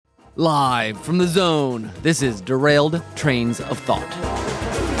Live from the zone, this is Derailed Trains of Thought.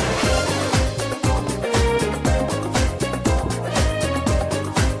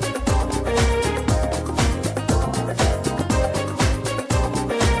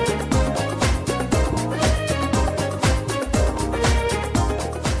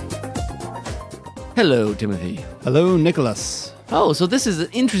 Hello, Timothy. Hello, Nicholas. Oh, so this is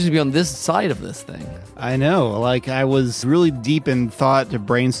interesting to be on this side of this thing. I know. I was really deep in thought to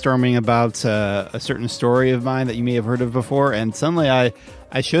brainstorming about a certain story of mine that you may have heard of before, and suddenly I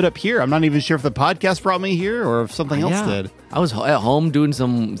showed up here. I'm not even sure if the podcast brought me here or if something else did. I was at home doing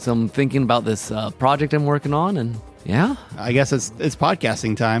some thinking about this project I'm working on, and yeah. I guess it's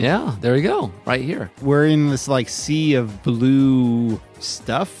podcasting time. Yeah, there we go, right here. We're in this sea of blue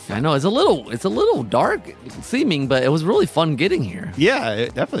stuff. I know, it's a little dark seeming, but it was really fun getting here. Yeah,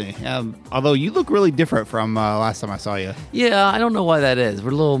 definitely. Although you look really different from last time I saw you. Yeah, I don't know why that is.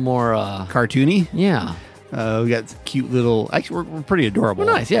 We're a little more... cartoony? Yeah. We got cute little... Actually, we're pretty adorable.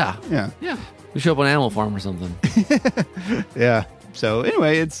 We're nice, yeah. Yeah. We show up on Animal Farm or something. Yeah. So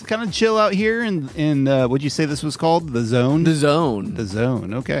anyway, it's kind of chill out here in what'd you say this was called? The Zone? The Zone. The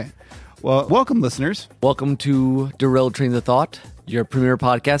Zone, okay. Well, welcome, listeners. Welcome to Derailed Trains of Thought, your premier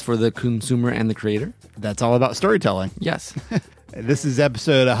podcast for the consumer and the creator. That's all about storytelling. Yes. This is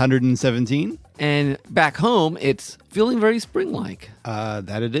episode 117. And back home, it's feeling very spring-like.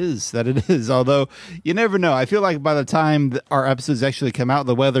 That it is. Although, you never know. I feel like by the time our episodes actually come out,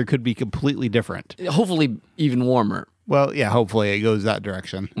 the weather could be completely different. Hopefully even warmer. Well, yeah, hopefully it goes that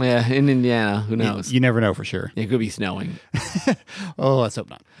direction. Yeah, in Indiana, who knows? You never know for sure. It could be snowing. Oh, let's hope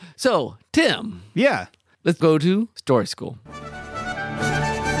not. So, Tim. Yeah. Let's go to story school.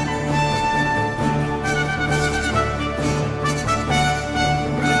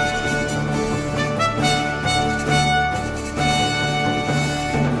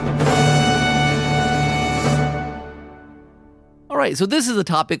 All right, so this is a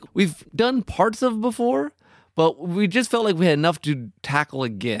topic we've done parts of before, but we just felt like we had enough to tackle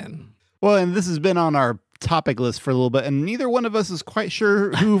again. Well, and this has been on our topic list for a little bit, and neither one of us is quite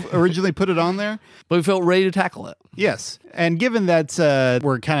sure who originally put it on there. But we felt ready to tackle it. Yes. And given that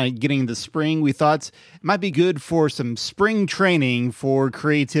we're kind of getting into spring, we thought it might be good for some spring training for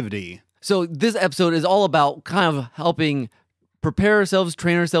creativity. So this episode is all about kind of helping prepare ourselves,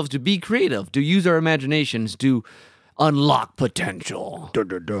 train ourselves to be creative, to use our imaginations, to unlock potential. Dun,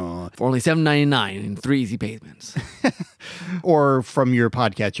 dun, dun. For only $7.99 in 3 easy payments. Or from your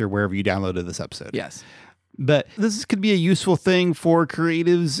podcatcher, wherever you downloaded this episode. Yes. But this could be a useful thing for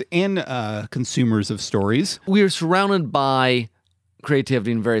creatives and consumers of stories. We are surrounded by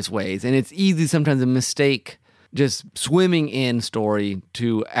creativity in various ways, and it's easy sometimes to mistake just swimming in story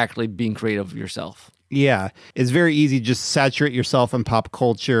to actually being creative yourself. Yeah, it's very easy to just saturate yourself in pop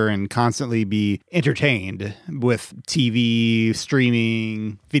culture and constantly be entertained with TV,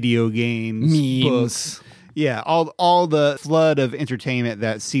 streaming, video games, memes. Books. Yeah, all the flood of entertainment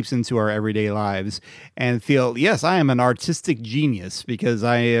that seeps into our everyday lives, and feel, yes, I am an artistic genius because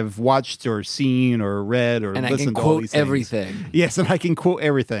I have watched or seen or read or listened to all these things. And I can quote everything. Yes, and I can quote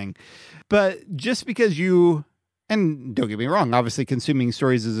everything. But just because you... And don't get me wrong, obviously consuming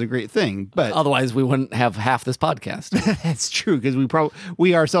stories is a great thing, but otherwise we wouldn't have half this podcast. That's true, because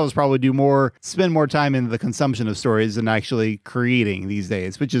we ourselves probably spend more time in the consumption of stories than actually creating these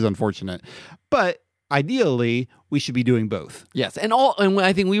days, which is unfortunate. But ideally, we should be doing both. Yes, and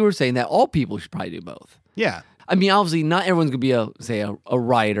I think we were saying that all people should probably do both. Yeah. I mean, obviously not everyone's going to be a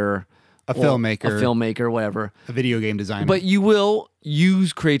writer, a filmmaker, whatever. A video game designer. But you will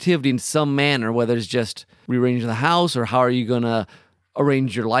use creativity in some manner, whether it's just rearranging the house or how are you going to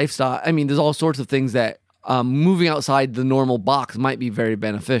arrange your lifestyle. I mean, there's all sorts of things that moving outside the normal box might be very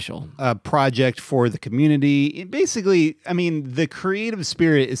beneficial. A project for the community. Basically, I mean, the creative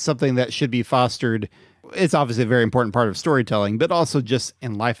spirit is something that should be fostered. It's obviously a very important part of storytelling, but also just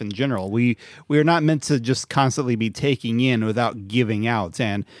in life in general. We are not meant to just constantly be taking in without giving out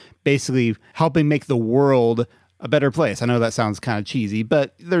and basically helping make the world a better place. I know that sounds kind of cheesy,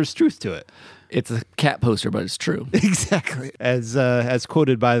 but there's truth to it. It's a cat poster, but it's true. Exactly. As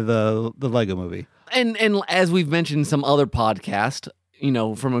quoted by the Lego movie. And as we've mentioned in some other podcast,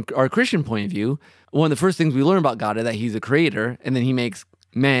 from our Christian point of view, one of the first things we learn about God is that he's a creator, and then he makes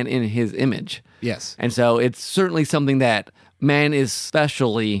man in his image. Yes. And so it's certainly something that man is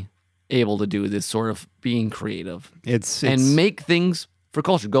specially able to do, this sort of being creative. It's and make things for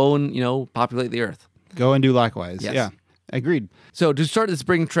culture. Go and, populate the earth. Go and do likewise. Yes. Yeah. Agreed. So to start the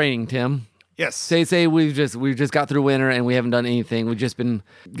spring training, Tim, Yes. Say we've just got through winter and we haven't done anything. We've just been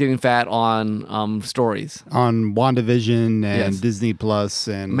getting fat on stories, On WandaVision and Yes. Disney Plus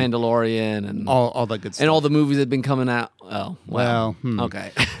and Mandalorian, and all that good stuff. and all the movies that have been coming out. Oh, well,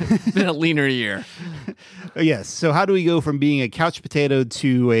 okay. It's been a leaner year. Yes. So how do we go from being a couch potato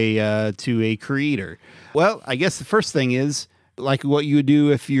to a creator? Well, I guess the first thing is like what you would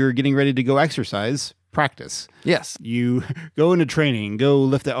do if you're getting ready to go exercise. Practice. Yes. You go into training, go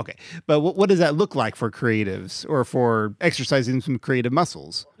lift it. Okay. But what does that look like for creatives or for exercising some creative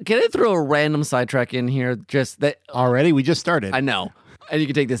muscles? Can I throw a random sidetrack in here? Just that. Already? We just started. I know. And you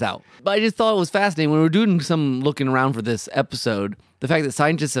can take this out. But I just thought it was fascinating when we were doing some looking around for this episode, the fact that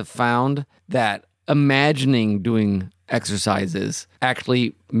scientists have found that imagining doing exercises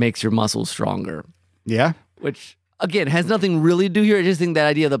actually makes your muscles stronger. Yeah. Which, again, has nothing really to do here. I just think that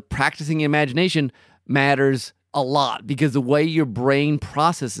idea of the practicing imagination matters a lot because the way your brain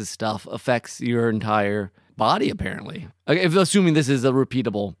processes stuff affects your entire body, apparently. Okay, if assuming this is a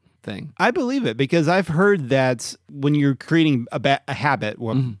repeatable thing. I believe it because I've heard that when you're creating a habit,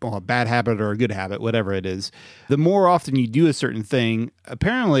 well, a bad habit or a good habit, whatever it is, the more often you do a certain thing,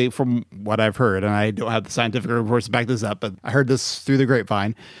 apparently from what I've heard, and I don't have the scientific reports to back this up, but I heard this through the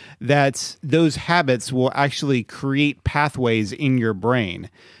grapevine, that those habits will actually create pathways in your brain.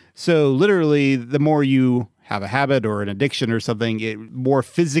 So literally, the more you have a habit or an addiction or something, it more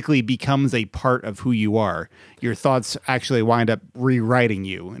physically becomes a part of who you are. Your thoughts actually wind up rewriting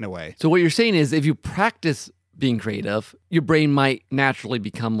you in a way. So what you're saying is if you practice being creative, your brain might naturally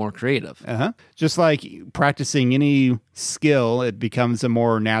become more creative. Just like practicing any skill, it becomes a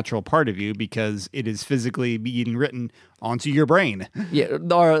more natural part of you because it is physically being written onto your brain. Yeah,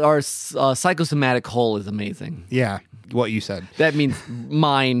 our psychosomatic whole is amazing. Yeah, what you said. That means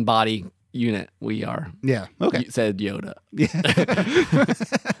mind, body, unit. We are. Yeah, okay. Said Yoda.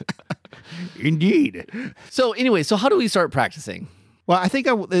 Indeed. So anyway, so how do we start practicing? Well, I think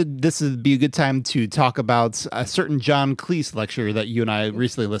this would be a good time to talk about a certain John Cleese lecture that you and I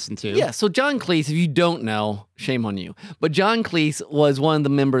recently listened to. Yeah, so John Cleese, if you don't know, shame on you. But John Cleese was one of the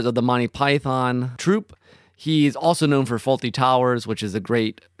members of the Monty Python troupe. He's also known for Fawlty Towers, which is a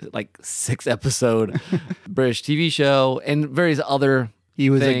great, 6-episode British TV show, and various other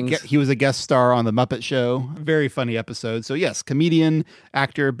things. He was a guest star on The Muppet Show. Very funny episode. So yes, comedian,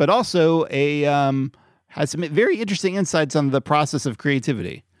 actor, but also has some very interesting insights on the process of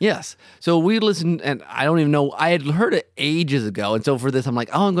creativity. Yes. So we listened, and I don't even know, I had heard it ages ago. And so for this, I'm like,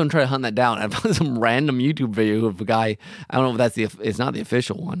 I'm going to try to hunt that down. I found some random YouTube video of a guy. I don't know if it's not the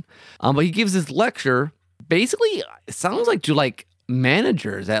official one. But he gives this lecture. Basically, it sounds like to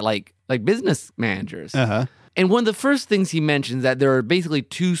managers at like business managers. And one of the first things he mentions that there are basically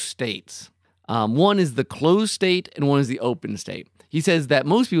two states. One is the closed state and one is the open state. He says that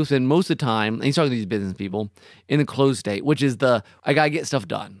most people spend most of the time, and he's talking to these business people, in the closed state, which is I got to get stuff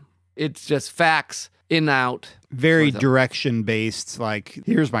done. It's just facts, in, out. Very direction-based, like,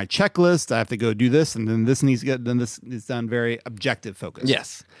 here's my checklist, I have to go do this, and then this needs to get, then this is done, very objective focused.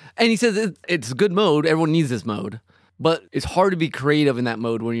 Yes. And he says it's a good mode, everyone needs this mode, but it's hard to be creative in that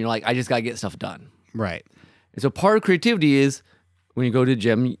mode when you're like, I just got to get stuff done. Right. And so part of creativity is, when you go to the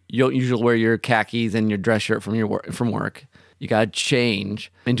gym, you don't usually wear your khakis and your dress shirt from work. You got to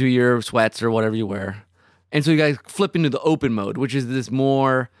change into your sweats or whatever you wear. And so you guys flip into the open mode, which is this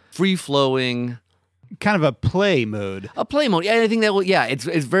more free-flowing... kind of a play mode. A play mode. Yeah, I think that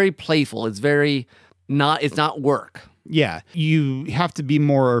it's very playful. It's not work. Yeah. You have to be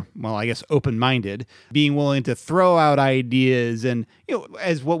more, well, I guess, open-minded, being willing to throw out ideas and,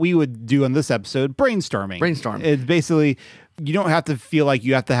 as what we would do on this episode, brainstorming. It's basically... you don't have to feel like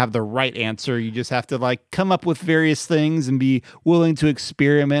you have to have the right answer. You just have to come up with various things and be willing to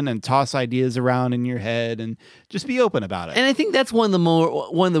experiment and toss ideas around in your head and just be open about it. And I think that's one of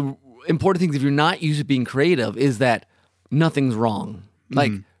the important things if you're not used to being creative is that nothing's wrong.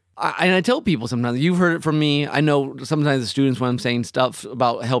 I tell people sometimes, you've heard it from me. I know sometimes the students when I'm saying stuff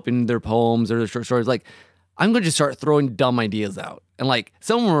about helping their poems or their short stories, I'm going to just start throwing dumb ideas out. And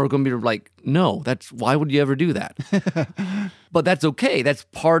some of them are going to be like, no, why would you ever do that? But that's okay. That's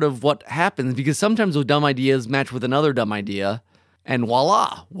part of what happens because sometimes those dumb ideas match with another dumb idea and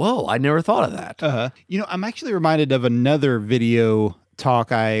voila. Whoa, I never thought of that. I'm actually reminded of another video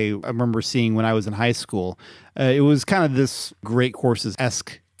talk I remember seeing when I was in high school. It was kind of this Great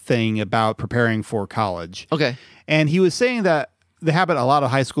Courses-esque thing about preparing for college. Okay. And he was saying that the habit a lot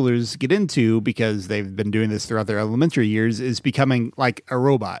of high schoolers get into, because they've been doing this throughout their elementary years, is becoming like a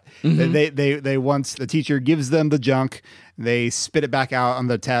robot. They once the teacher gives them the junk, they spit it back out on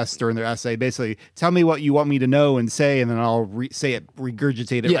the test or in their essay. Basically, tell me what you want me to know and say, and then I'll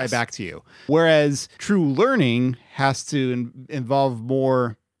regurgitate it right back to you. Whereas true learning has to involve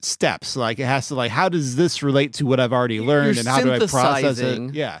more steps. Like it has to, like, how does this relate to what I've already learned, and how do I process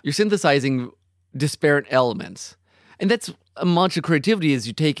it? Yeah, you're synthesizing disparate elements. And that's much of creativity, is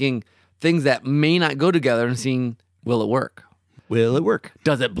you're taking things that may not go together and seeing, will it work? Will it work?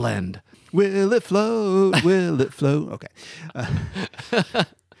 Does it blend? Will it flow? Will it flow? Okay.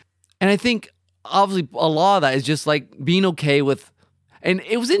 And I think, obviously, a lot of that is just like being okay with, and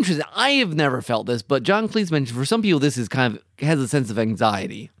it was interesting. I have never felt this, but John Cleese mentioned for some people, this is kind of has a sense of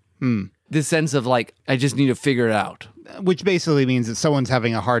anxiety. This sense of like, I just need to figure it out. Which basically means that someone's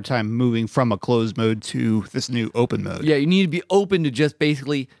having a hard time moving from a closed mode to this new open mode. Yeah, you need to be open to just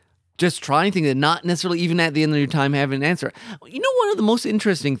basically just trying things and not necessarily even at the end of your time having an answer. You know, one of the most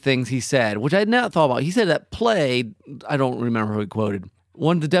interesting things he said, which I had not thought about, he said that play, I don't remember who he quoted,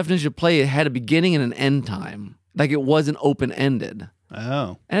 one of the definitions of play, it had a beginning and an end time. Like it wasn't open-ended.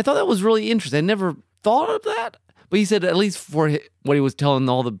 Oh. And I thought that was really interesting. I never thought of that. But he said, at least for what he was telling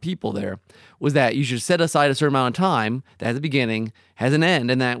all the people there, was that you should set aside a certain amount of time that has a beginning, has an end,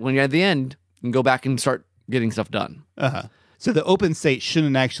 and that when you're at the end, you can go back and start getting stuff done. So the open state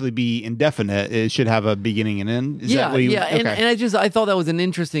shouldn't actually be indefinite. It should have a beginning and end. Is that what you, okay. And I thought that was an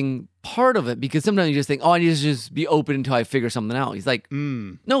interesting part of it, because sometimes you just think, oh, I need to just be open until I figure something out. He's like,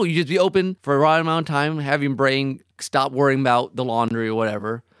 no, you just be open for a right amount of time, have your brain stop worrying about the laundry or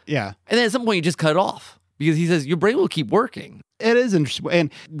whatever. Yeah. And then at some point you just cut it off. Because he says your brain will keep working. It is interesting.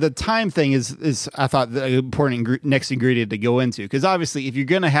 And the time thing is I thought, the important next ingredient to go into. Because obviously, if you're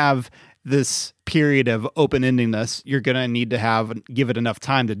going to have this period of open-endedness, you're going to need to give it enough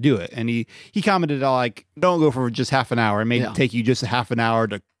time to do it. And he commented on, like, don't go for just half an hour. It may take you just a half an hour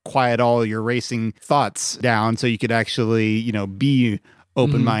to quiet all your racing thoughts down so you could actually, be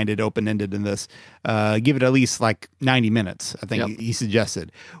open-minded, open-ended in this. Give it at least like 90 minutes, I think he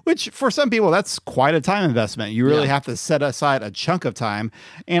suggested. Which for some people, that's quite a time investment. You really have to set aside a chunk of time.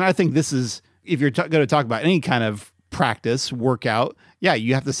 And I think this is, if you're going to talk about any kind of practice, workout,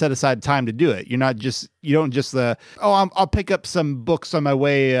 you have to set aside time to do it. You don't just I'll pick up some books on my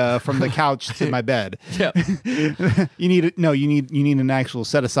way from the couch to my bed. You need an actual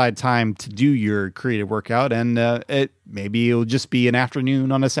set aside time to do your creative workout, and it'll just be an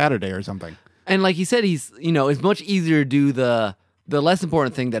afternoon on a Saturday or something. And like he said, it's much easier to do the less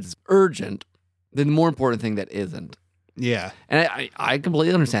important thing that's urgent than the more important thing that isn't. Yeah. And I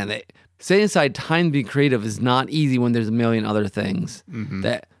completely understand that. Setting aside time to be creative is not easy when there's a million other things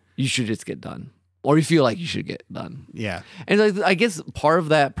that you should just get done, or you feel like you should get done. Yeah. And I guess part of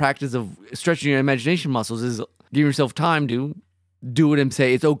that practice of stretching your imagination muscles is giving yourself time to do it and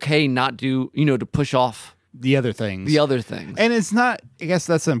say it's okay not to, to push off the other things. And it's not, I guess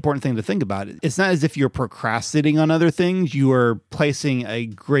that's an important thing to think about. It's not as if you're procrastinating on other things. You are placing a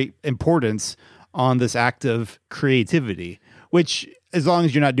great importance on this act of creativity, which, as long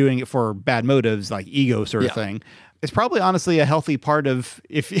as you're not doing it for bad motives, like ego sort of thing, it's probably honestly a healthy part of,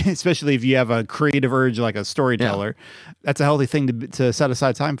 especially if you have a creative urge like a storyteller, that's a healthy thing to set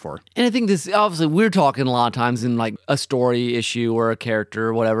aside time for. And I think this, obviously, we're talking a lot of times in like a story issue or a character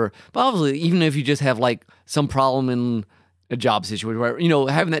or whatever. But obviously, even if you just have like some problem in a job situation, where,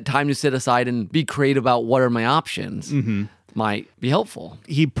 having that time to sit aside and be creative about what are my options might be helpful.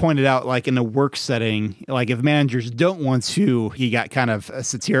 He pointed out, like, in a work setting, like, if managers don't want to, he got kind of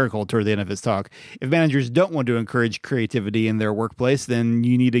satirical toward the end of his talk. If managers don't want to encourage creativity in their workplace, then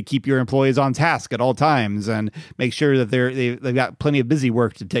you need to keep your employees on task at all times and make sure that they've got plenty of busy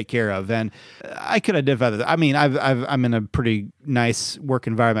work to take care of. And I could identify that. I mean, I'm in a pretty nice work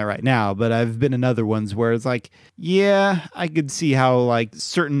environment right now, but I've been in other ones where it's like, I could see how, like,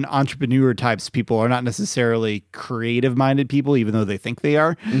 certain entrepreneur types people are not necessarily creative minded people, even though they think they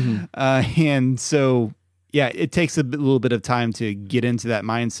are. And so, it takes a little bit of time to get into that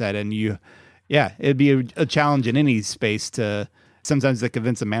mindset. And it'd be a challenge in any space to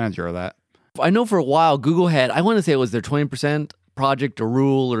convince a manager of that. I know for a while, Google had, I want to say it was their 20% project or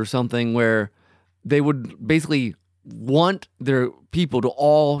rule or something, where they would basically want their people to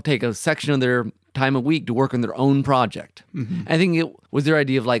all take a section of their time a week to work on their own project. I think it was their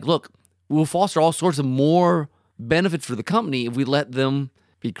idea of like, look, we'll foster all sorts of more benefits for the company if we let them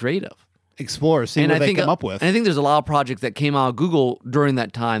be creative. Explore, see what they come up with. And I think there's a lot of projects that came out of Google during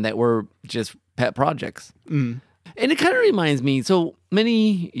that time that were just pet projects. And it kind of reminds me, so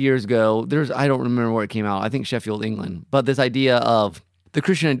many years ago, I don't remember where it came out, I think Sheffield, England, but this idea of the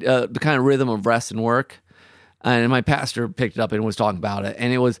Christian, the kind of rhythm of rest and work. And my pastor picked it up and was talking about it.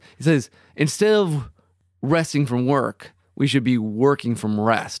 And he says, instead of resting from work, we should be working from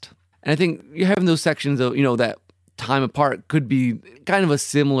rest. And I think you're having those sections of, that time apart could be kind of a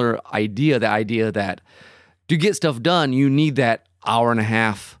similar idea, the idea that to get stuff done, you need that hour and a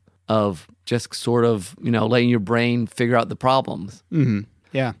half of just sort of, letting your brain figure out the problems. Mm-hmm.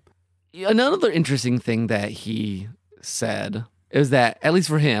 Yeah. Another interesting thing that he said is that, at least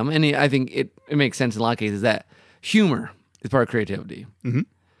for him, and I think it makes sense in a lot of cases, that humor is part of creativity. Mm-hmm.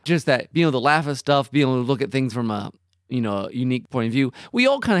 Just that being able to laugh at stuff, being able to look at things from a unique point of view. We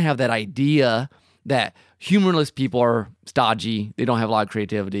all kind of have that idea that humorless people are stodgy. They don't have a lot of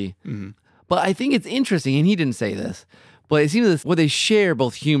creativity. Mm-hmm. But I think it's interesting, and he didn't say this, but it seems that what they share,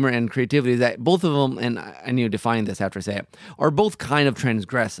 both humor and creativity, is that both of them, and I need to define this after I say it, are both kind of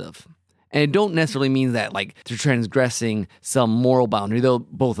transgressive. And it don't necessarily mean that like they're transgressing some moral boundary, though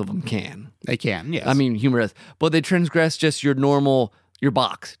both of them can. They can, yes. I mean, humor is. But they transgress just your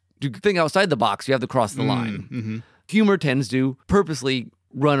box. To think outside the box, you have to cross the line. Mm-hmm. Humor tends to purposely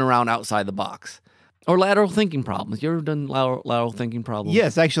run around outside the box. Or lateral thinking problems. You ever done lateral thinking problems?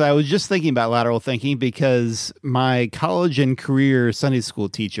 Yes, actually, I was just thinking about lateral thinking because my college and career Sunday school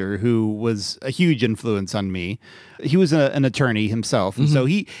teacher, who was a huge influence on me, he was an attorney himself. And so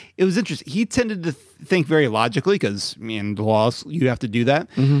it was interesting. He tended to think very logically because in the law, you have to do that.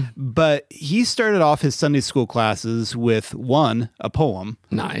 But he started off his Sunday school classes with a poem.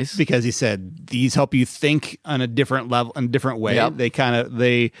 Nice. Because he said, these help you think on a different level, in a different way. Yep.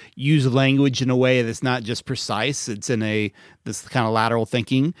 They use language in a way that's not just precise. It's in this kind of lateral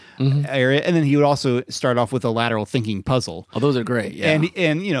thinking area. And then he would also start off with a lateral thinking puzzle. Oh, those are great. Yeah.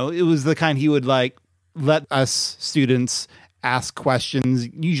 And it was the kind he would let us students ask questions,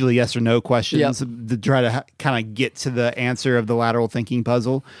 usually yes or no questions, to try to kind of get to the answer of the lateral thinking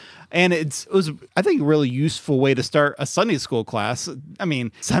puzzle. And it was, I think, a really useful way to start a Sunday school class. I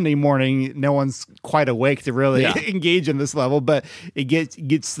mean, Sunday morning, no one's quite awake to really engage in this level, but it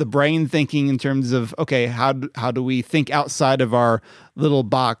gets the brain thinking in terms of, okay, how do we think outside of our little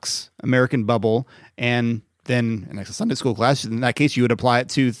box, American bubble, and then in a Sunday school class, in that case, you would apply it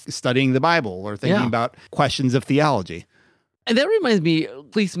to studying the Bible or thinking about questions of theology. And that reminds me,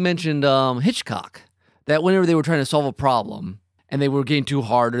 Cleese mentioned Hitchcock, that whenever they were trying to solve a problem and they were getting too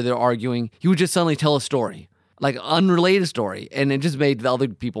hard or they're arguing, he would just suddenly tell a story, like an unrelated story. And it just made the other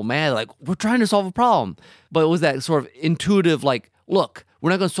people mad, like, we're trying to solve a problem. But it was that sort of intuitive, like, look, we're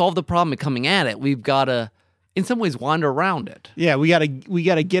not going to solve the problem coming at it. We've got to, in some ways, wander around it. Yeah, we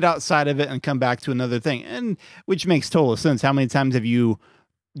gotta get outside of it and come back to another thing, and which makes total sense. How many times have you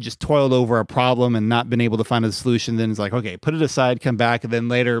just toiled over a problem and not been able to find a solution? Then it's like, okay, put it aside, come back, and then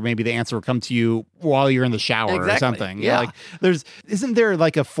later maybe the answer will come to you while you're in the shower or something. Yeah. Isn't there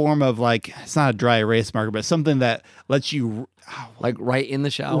like a form of it's not a dry erase marker, but something that lets you right in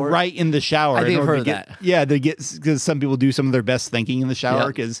the shower? Right in the shower. I think I've heard of that. Yeah, because some people do some of their best thinking in the shower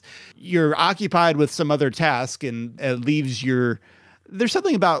because you're occupied with some other task and it leaves there's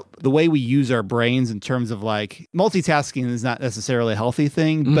something about the way we use our brains in terms of multitasking is not necessarily a healthy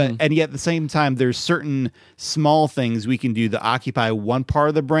thing, and yet at the same time, there's certain small things we can do to occupy one part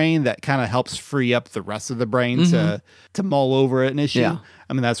of the brain that kind of helps free up the rest of the brain to mull over an issue. Yeah.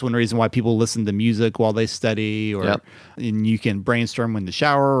 I mean, that's one reason why people listen to music while they study, and you can brainstorm in the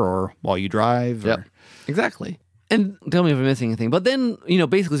shower or while you drive. Exactly. And tell me if I'm missing anything. But then,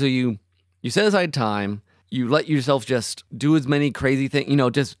 basically, so you set aside time. You let yourself just do as many crazy things,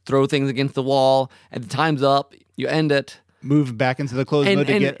 just throw things against the wall, and the time's up, you end it. Move back into the closed mode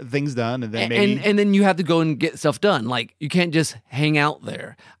to get things done, and then maybe... And then you have to go and get stuff done. Like, you can't just hang out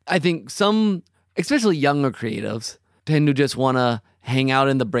there. I think some, especially younger creatives, tend to just want to hang out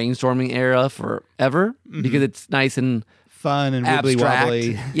in the brainstorming era forever because it's nice and fun and abstract.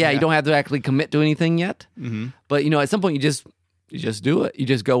 wibbly-wobbly. Yeah, you don't have to actually commit to anything yet. But, at some point, you just do it. You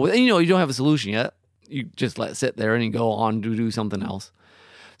just go with it. And, you don't have a solution yet. You just let it sit there and you go on to do something else.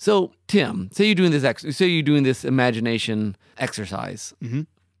 So, Tim, say you're doing this imagination exercise.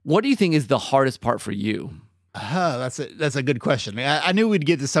 What do you think is the hardest part for you? That's a good question. I knew we'd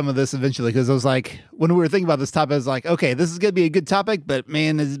get to some of this eventually because I was like, when we were thinking about this topic, I was like, okay, this is going to be a good topic, but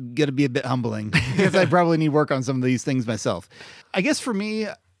man, it's going to be a bit humbling because I probably need work on some of these things myself. I guess for me,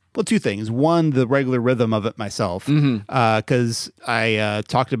 well, two things. One, the regular rhythm of it myself, because I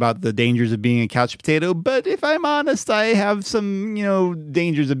talked about the dangers of being a couch potato. But if I'm honest, I have some,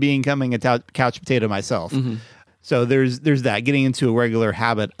 dangers of becoming a couch potato myself. So there's that, getting into a regular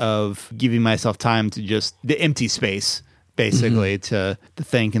habit of giving myself time to just the empty space, basically, to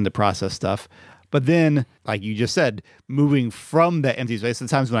think and to process stuff. But then, like you just said, moving from that empty space, the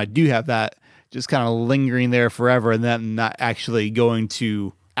times when I do have that, just kind of lingering there forever and then not actually going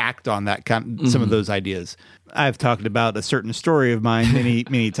to act on that some of those ideas. I've talked about a certain story of mine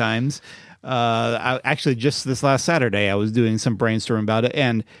many times. Actually, just this last Saturday, I was doing some brainstorming about it,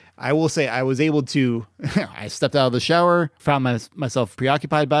 and I will say I was able to, I stepped out of the shower, found myself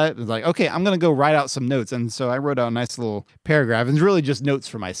preoccupied by it, and was like, okay, I'm going to go write out some notes. And so I wrote out a nice little paragraph, and it's really just notes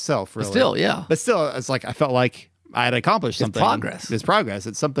for myself, really. But still, it's like I felt like I had accomplished something. It's progress.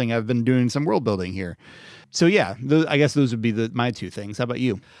 It's something I've been doing some world building here. So yeah, I guess those would be my two things. How about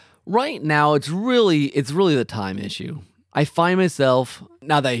you? Right now, it's really the time issue. I find myself,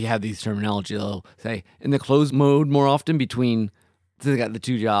 now that you have these terminology, though, say, in the closed mode more often between, I got the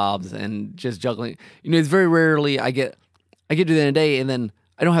two jobs and just juggling. It's very rarely I get to the end of the day and then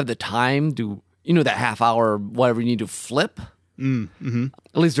I don't have the time to, that half hour, whatever you need to flip. At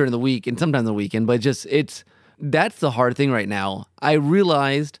least during the week and sometimes the weekend. But that's the hard thing right now. I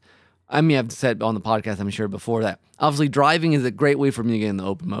realized, I've said on the podcast, I'm sure before, that obviously driving is a great way for me to get in the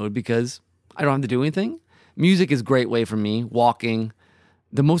open mode because I don't have to do anything. Music is a great way for me. Walking.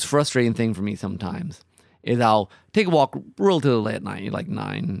 The most frustrating thing for me sometimes is I'll take a walk relatively late at night, like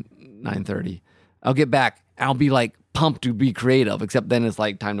 9:30. I'll get back. I'll be like pumped to be creative, except then it's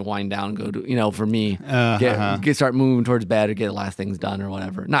like time to wind down, go to, for me, start moving towards bed or get the last things done or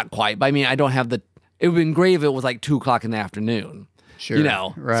whatever. Not quite, but I don't have it would have been great if it was like 2:00 in the afternoon. Sure.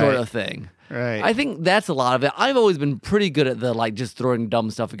 Sort of thing. Right. I think that's a lot of it. I've always been pretty good at the just throwing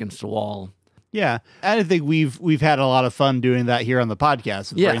dumb stuff against the wall. Yeah, and I think we've had a lot of fun doing that here on the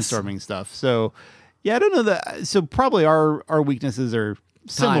podcast, brainstorming stuff. So, yeah, I don't know that. So probably our weaknesses are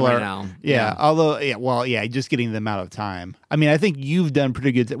similar. Time right now. Yeah. Although, just getting them out of time. I think you've done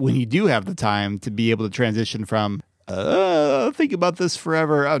pretty good when you do have the time to be able to transition from think about this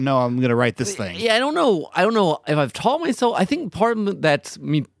forever. Oh no, I'm going to write this thing. Yeah, I don't know if I've taught myself. I think part of that's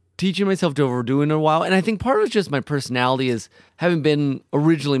me teaching myself to overdo it in a while. And I think part of it's just my personality is having been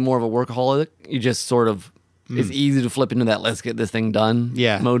originally more of a workaholic. You just sort of, it's easy to flip into that let's get this thing done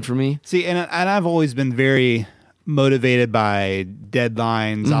mode for me. See, and I've always been very motivated by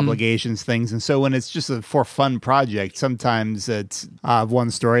deadlines, obligations, things. And so when it's just a for fun project, sometimes it's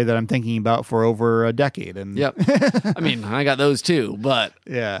one story that I'm thinking about for over a decade. And yep. I got those too, but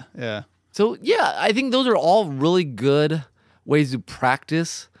yeah. So yeah, I think those are all really good ways to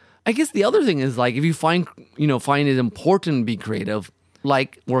practice. I guess the other thing is if you find it important to be creative,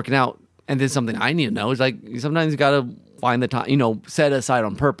 like working out, and there's something I need to know is sometimes you got to find the time, set aside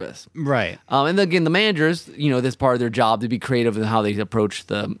on purpose. Right. And then again, the managers, this part of their job to be creative in how they approach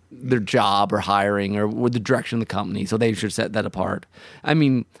their job or hiring or with the direction of the company. So they should set that apart.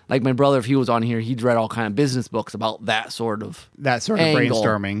 Like my brother, if he was on here, he'd read all kind of business books about that sort of angle.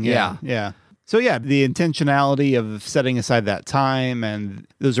 Brainstorming. Yeah. So yeah, the intentionality of setting aside that time, and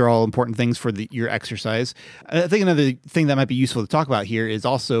those are all important things for your exercise. I think another thing that might be useful to talk about here is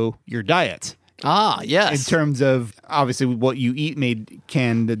also your diet. Yes. In terms of, obviously, what you eat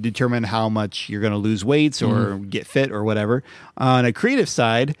can determine how much you're going to lose weight or get fit or whatever. On a creative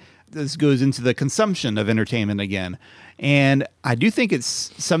side, this goes into the consumption of entertainment again. And I do think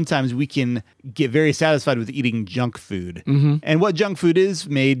it's sometimes we can get very satisfied with eating junk food. And what junk food is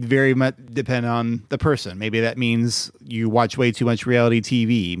may very much depend on the person. Maybe that means you watch way too much reality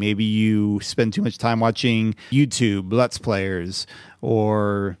TV. Maybe you spend too much time watching YouTube, Let's Players,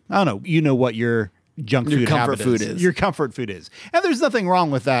 or I don't know, what your junk food comfort food is. Your comfort food is. And there's nothing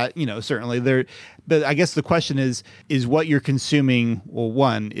wrong with that, certainly there. But I guess the question is what you're consuming, well,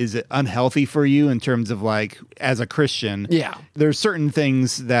 one, is it unhealthy for you in terms of as a Christian? Yeah. There's certain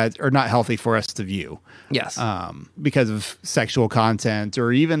things that are not healthy for us to view. Yes. Because of sexual content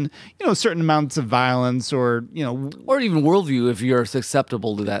or even, certain amounts of violence or even worldview if you're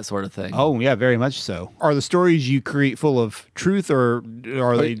susceptible to that sort of thing. Oh, yeah, very much so. Are the stories you create full of truth or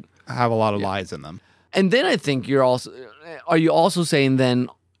are they have a lot of lies in them? And then I think are you also saying then,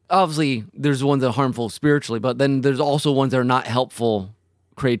 obviously there's ones that are harmful spiritually, but then there's also ones that are not helpful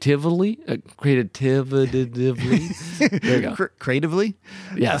creatively? Creatively? There you go. Creatively?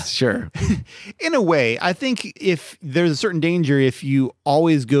 Yes, sure. In a way, I think if there's a certain danger if you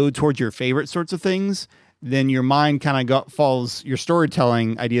always go towards your favorite sorts of things, then your mind kind of falls, your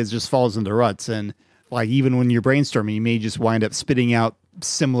storytelling ideas just falls into ruts. And even when you're brainstorming, you may just wind up spitting out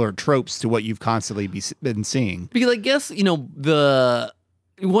similar tropes to what you've constantly been seeing. Because I guess,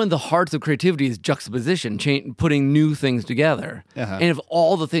 one of the hearts of creativity is juxtaposition, putting new things together. And if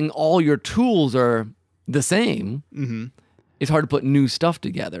all your tools are the same, it's hard to put new stuff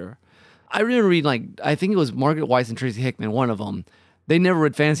together. I remember reading, I think it was Margaret Weiss and Tracy Hickman, one of them. They never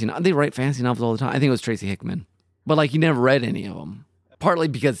read fantasy novels. They write fantasy novels all the time. I think it was Tracy Hickman. But, he never read any of them. Partly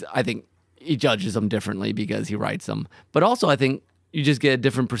because I think he judges them differently because he writes them. But also, I think you just get a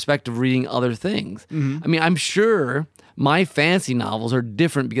different perspective reading other things. I mean, I'm sure my fantasy novels are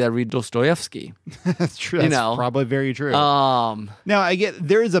different because I read Dostoevsky. That's true. That's probably very true. Now,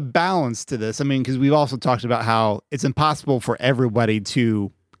 there is a balance to this. I mean, because we've also talked about how it's impossible for everybody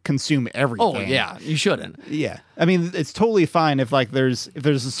to consume everything. Oh, yeah. You shouldn't. Yeah. I mean, it's totally fine if there's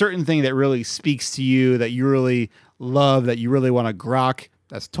a certain thing that really speaks to you, that you really love, that you really want to grok.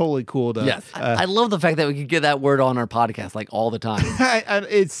 That's totally cool. Yes, I love the fact that we could get that word on our podcast all the time.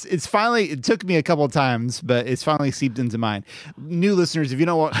 It's finally. It took me a couple of times, but it's finally seeped into mine. New listeners, if you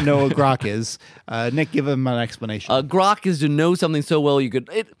don't know what grok is, Nick, give them an explanation. Grok is to know something so well you could.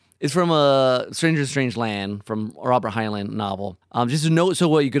 It's from a Stranger in a Strange Land, from a Robert Heinlein novel. Just to know it so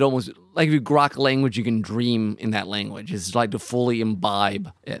well you could almost, if you grok a language, you can dream in that language. It's to fully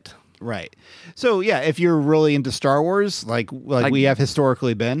imbibe it. Right. So, yeah, if you're really into Star Wars, like we have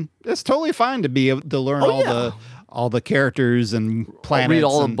historically been, it's totally fine to be able to learn all the characters and planets. Read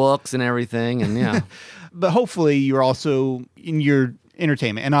all the books and everything, and yeah. But hopefully you're also in your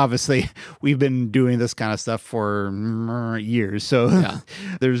entertainment. And obviously, we've been doing this kind of stuff for years. So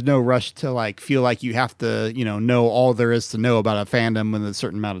there's no rush to feel like you have to, know all there is to know about a fandom in a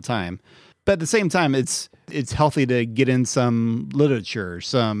certain amount of time. But at the same time, it's healthy to get in some literature,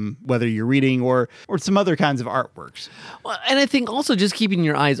 whether you're reading or some other kinds of artworks. Well, and I think also just keeping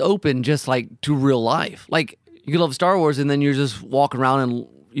your eyes open, just to real life. You love Star Wars, and then you're just walking around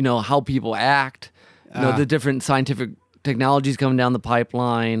and how people act. The different scientific technologies coming down the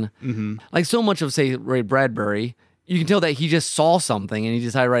pipeline. So much of, say, Ray Bradbury, you can tell that he just saw something and he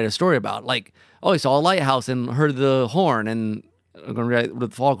decided to write a story about. He saw a lighthouse and heard the horn and I'm going to write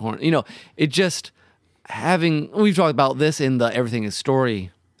with the foghorn. It just we've talked about this in the Everything is Story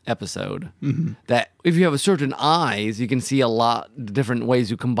episode, that if you have a certain eyes, you can see a lot of different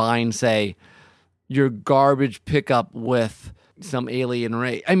ways you combine, say, your garbage pickup with some alien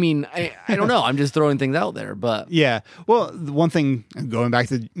race. I mean, I don't know. I'm just throwing things out there, but yeah. Well, the one thing, going back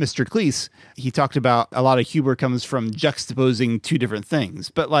to Mr. Cleese, he talked about a lot of humor comes from juxtaposing two different things.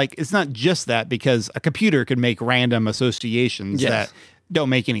 But it's not just that, because a computer could make random associations that don't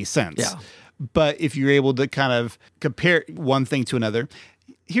make any sense. Yeah. But if you're able to kind of compare one thing to another,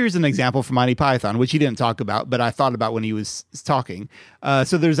 here's an example from Monty Python, which he didn't talk about, but I thought about when he was talking.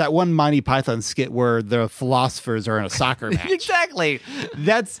 So there's that one Monty Python skit where the philosophers are in a soccer match. Exactly.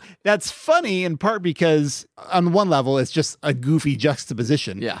 That's funny in part because on one level it's just a goofy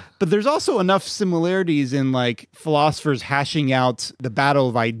juxtaposition. Yeah. But there's also enough similarities in philosophers hashing out the battle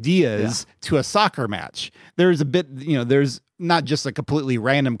of ideas to a soccer match. There's a bit, there's not just a completely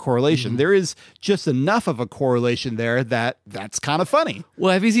random correlation. There is just enough of a correlation there that's kind of funny.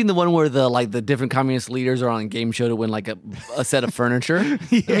 Well, have you seen the one where the different communist leaders are on a game show to win a set of furniture? I mean,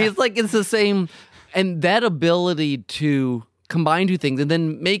 it's the same, and that ability to combine two things and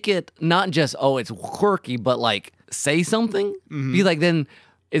then make it not just it's quirky, but say something. Be then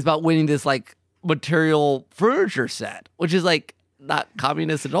it's about winning this material furniture set, which is not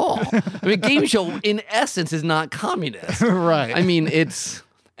communist at all. I mean, game show in essence is not communist. Right. I mean,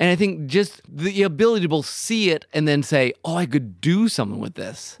 and I think just the ability to both see it and then say, I could do something with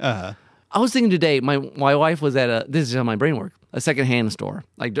this. I was thinking today, my wife was at this is how my brain works, a secondhand store.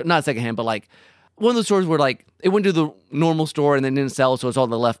 Not secondhand, but one of those stores where it went to the normal store and then didn't sell, so it's all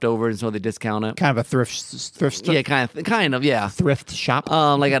the leftovers, and so they discount it. Kind of a thrift store? Yeah, kind of, yeah. Thrift shop?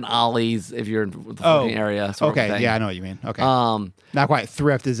 Like an Ollie's if you're in the area. Okay, yeah, I know what you mean. Okay. Not quite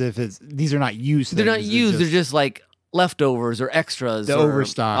thrift as if these are not used. They're not used, they're just leftovers or extras. The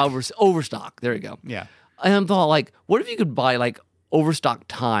overstock. Overstock, there you go. Yeah. And I thought, what if you could buy overstock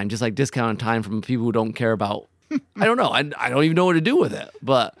time, just discounted time from people who don't care about I don't know. I don't even know what to do with it.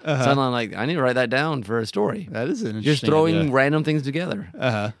 But suddenly I need to write that down for a story. That is an interesting just throwing idea. Random things together.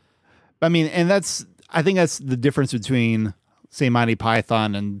 I mean, and I think that's the difference between, say, Monty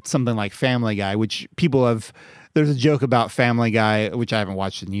Python and something like Family Guy, which people have. There's a joke about Family Guy, which I haven't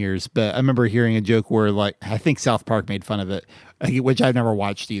watched in years, but I remember hearing a joke where I think South Park made fun of it, which I've never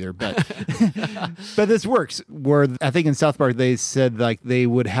watched either, but but this works, where I think in South Park they said they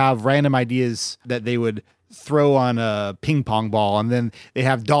would have random ideas that they would throw on a ping pong ball, and then they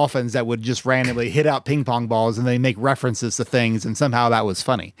have dolphins that would just randomly hit out ping pong balls, and they make references to things, and somehow that was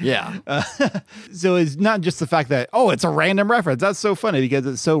funny. Yeah. So it's not just the fact that, oh, it's a random reference. That's so funny because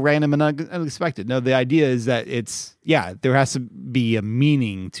it's so random and unexpected. No, the idea is that there has to be a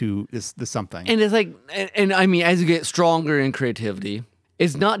meaning to this something. And it's like, and I mean, as you get stronger in creativity,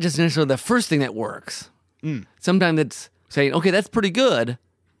 it's not just necessarily the first thing that works. Sometimes it's saying, okay, that's pretty good.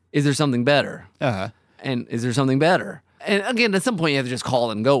 Is there something better? And is there something better? And again, at some point, you have to just call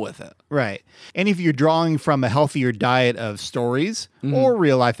and go with it. Right. And if you're drawing from a healthier diet of stories or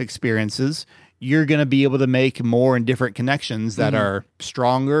real life experiences, you're going to be able to make more and different connections that are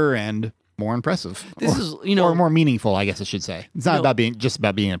stronger and more impressive. Or more meaningful, I guess I should say. It's not about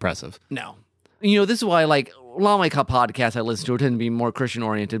being impressive. No. This is why, like, a lot of my podcasts I listen to tend to be more Christian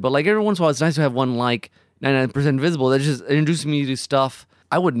oriented, but like every once in a while, it's nice to have one like 99% Invisible that just introduces me to stuff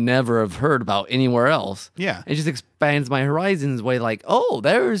I would never have heard about anywhere else. Yeah. It just expands my horizons way like,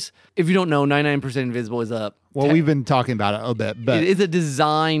 if you don't know, 99% Invisible is we've been talking about it a little bit, but it is a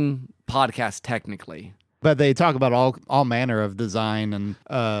design podcast technically. But they talk about all manner of design, and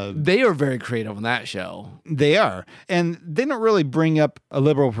they are very creative on that show. They are. And they don't really bring up a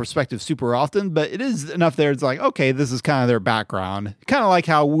liberal perspective super often, but it is enough there. It's like, okay, this is kind of their background. Kind of like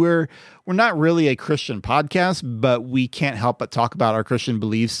how we're not really a Christian podcast, but we can't help but talk about our Christian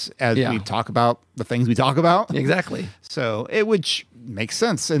beliefs as we talk about the things we talk about. Exactly. So which makes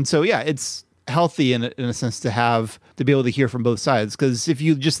sense. And so, it's healthy in a sense to be able to hear from both sides. Because if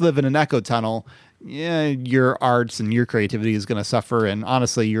you just live in an echo tunnel, your arts and your creativity is going to suffer. And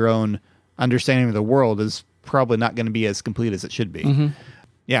honestly, your own understanding of the world is probably not going to be as complete as it should be. Mm-hmm.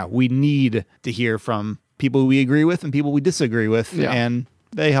 Yeah, we need to hear from people we agree with and people we disagree with. Yeah. And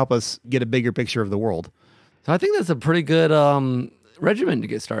they help us get a bigger picture of the world. So I think that's a pretty good regimen to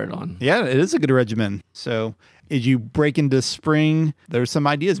get started on. Yeah, it is a good regimen. So as you break into spring, there's some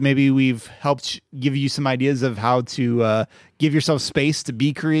ideas. Maybe we've helped give you some ideas of how to give yourself space to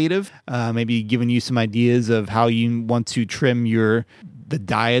be creative. Maybe giving you some ideas of how you want to trim the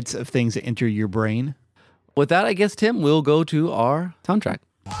diets of things that enter your brain. With that, I guess, Tim, we'll go to our soundtrack.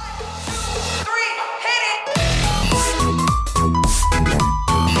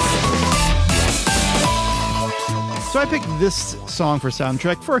 So I picked this song for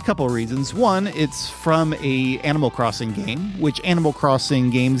soundtrack for a couple of reasons. One, it's from a Animal Crossing game, which Animal Crossing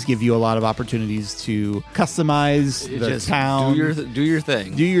games give you a lot of opportunities to customize the town. Do your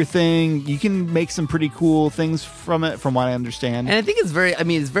thing. Do your thing. You can make some pretty cool things from it, from what I understand. And I think it's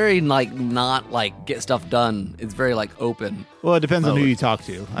very like not like get stuff done. It's very like open. Well, it depends on who you talk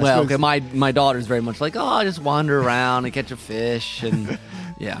to. Okay, my daughter's very much like, I just wander around and catch a fish and...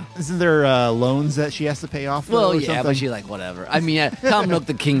 Yeah. Isn't there loans that she has to pay off? Well, yeah, but she's like, whatever. I mean, Tom Nook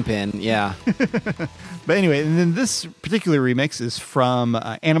the Kingpin, yeah. But anyway, and then this particular remix is from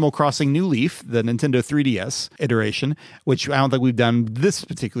Animal Crossing New Leaf, the Nintendo 3DS iteration, which I don't think we've done this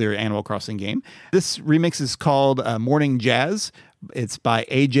particular Animal Crossing game. This remix is called Morning Jazz. It's by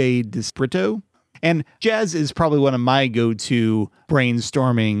AJ Disprito. And jazz is probably one of my go-to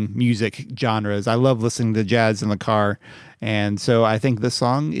brainstorming music genres. I love listening to jazz in the car. And so I think this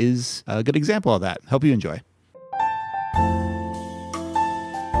song is a good example of that. Hope you enjoy.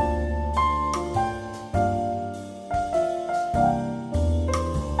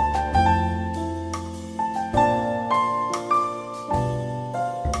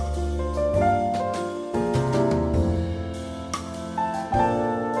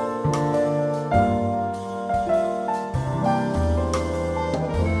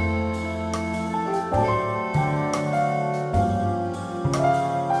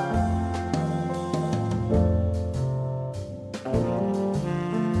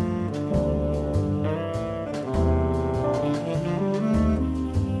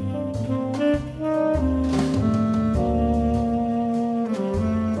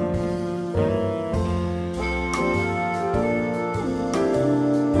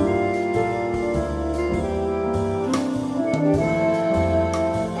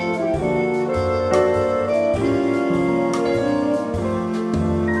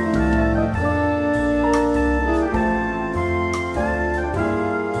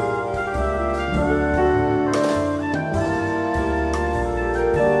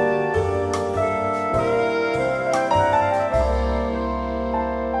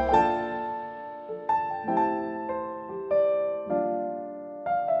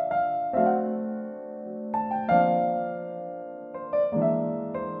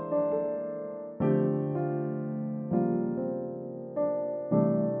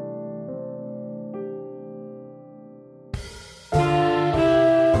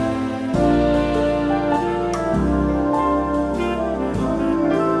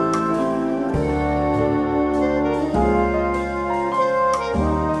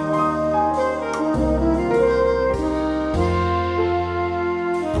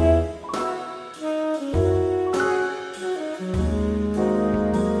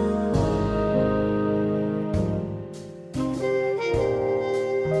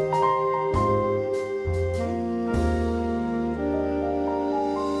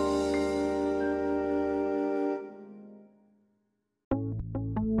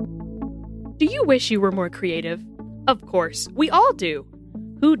 Do you wish you were more creative? Of course, we all do.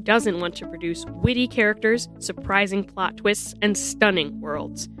 Who doesn't want to produce witty characters, surprising plot twists, and stunning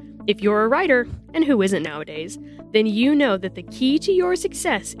worlds? If you're a writer, and who isn't nowadays, then you know that the key to your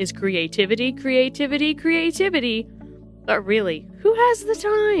success is creativity, creativity, creativity. But really, who has the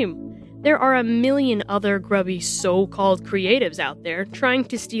time? There are a million other grubby so-called creatives out there trying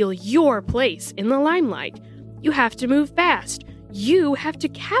to steal your place in the limelight. You have to move fast. You have to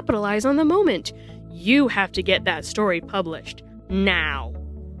capitalize on the moment. You have to get that story published. Now.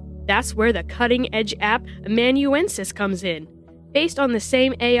 That's where the cutting-edge app Amanuensis comes in. Based on the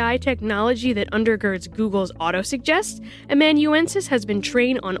same AI technology that undergirds Google's autosuggest, Amanuensis has been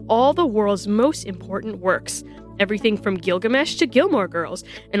trained on all the world's most important works. Everything from Gilgamesh to Gilmore Girls,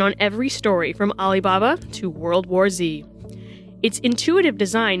 and on every story from Alibaba to World War Z. Its intuitive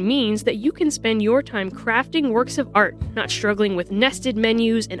design means that you can spend your time crafting works of art, not struggling with nested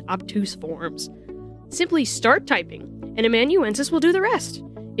menus and obtuse forms. Simply start typing, and Amanuensis will do the rest.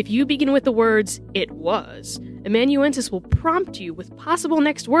 If you begin with the words, "it was," Amanuensis will prompt you with possible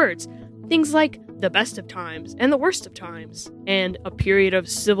next words, things like the best of times and the worst of times, and a period of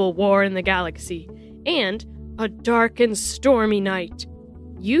civil war in the galaxy, and a dark and stormy night.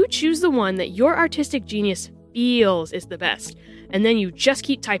 You choose the one that your artistic genius feels is the best, and then you just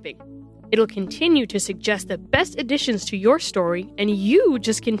keep typing. It'll continue to suggest the best additions to your story, and you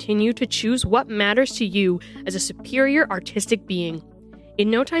just continue to choose what matters to you as a superior artistic being. In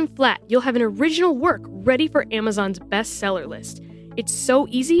no time flat, you'll have an original work ready for Amazon's bestseller list. It's so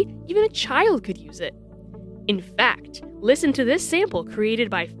easy, even a child could use it. In fact, listen to this sample created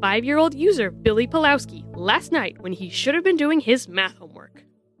by 5-year-old user Billy Pulowski last night when he should have been doing his math homework.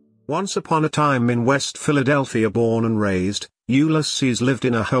 Once upon a time in West Philadelphia, born and raised, Ulysses lived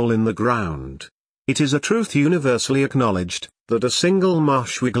in a hole in the ground. It is a truth universally acknowledged, that a single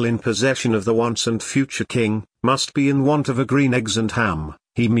marshwiggle in possession of the once and future king, must be in want of a green eggs and ham,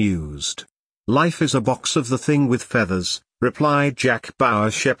 he mused. Life is a box of the thing with feathers, replied Jack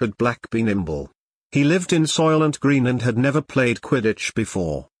Bauer Shepherd Blackbee Nimble. He lived in Soylent Green and had never played Quidditch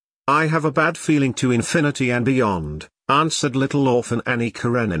before. I have a bad feeling to infinity and beyond, answered little orphan Annie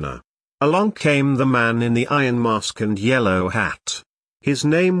Karenina. Along came the man in the iron mask and yellow hat. His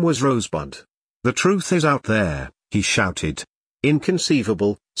name was Rosebud. The truth is out there, he shouted.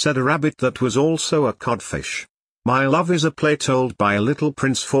 Inconceivable, said a rabbit that was also a codfish. My love is a play told by a little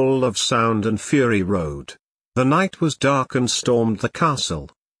prince full of sound and fury rode. The night was dark and stormed the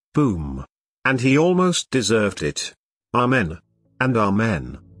castle. Boom. And he almost deserved it. Amen. And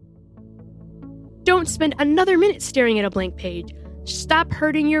amen. Don't spend another minute staring at a blank page. Stop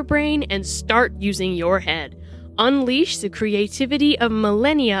hurting your brain and start using your head. Unleash the creativity of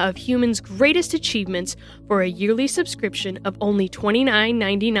millennia of humans' greatest achievements for a yearly subscription of only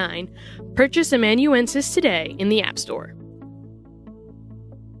 $29.99. Purchase Amanuensis today in the App Store.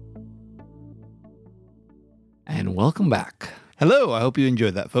 And welcome back. Hello, I hope you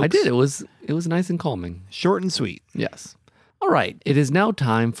enjoyed that, folks. I did. It was nice and calming. Short and sweet. Yes. All right. It is now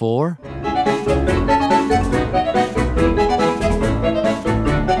time for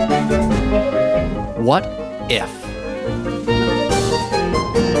What If?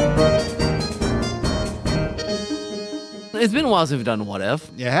 It's been a while since we've done What If.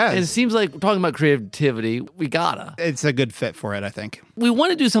 It has. And it seems like we're talking about creativity. We gotta. It's a good fit for it, I think. We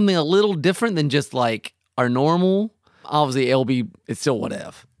want to do something a little different than just like our normal. Obviously, it's still What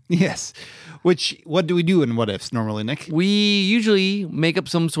If. Yes. What do we do in What Ifs normally, Nick? We usually make up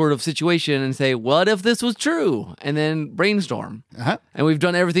some sort of situation and say, what if this was true? And then brainstorm. Uh-huh. And we've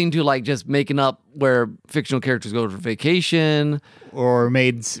done everything to like just making up where fictional characters go to vacation. Or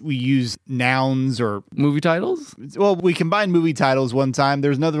we use nouns or... Movie titles? Well, we combined movie titles one time.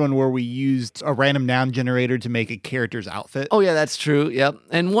 There's another one where we used a random noun generator to make a character's outfit. Oh, yeah, that's true. Yep.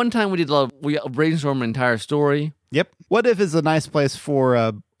 And one time we brainstormed an entire story. Yep. What If is a nice place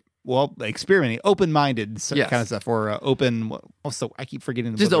for... experimenting, open-minded yes. kind of stuff, or open. Also, I keep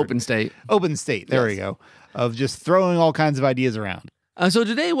forgetting the just word. Open state. Open state. There we go. Of just throwing all kinds of ideas around. So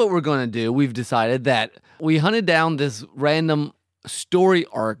today, what we're going to do, we've decided that we hunted down this random story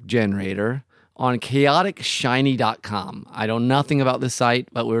arc generator on chaoticshiny.com. I know nothing about this site,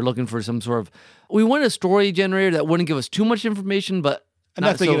 but we were looking for some sort of. We wanted a story generator that wouldn't give us too much information, but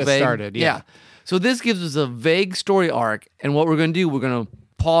enough to get us started. Yeah. So this gives us a vague story arc, and what we're going to do, we're going to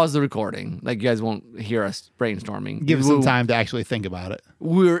pause the recording. Like, you guys won't hear us brainstorming. Give us some time to actually think about it.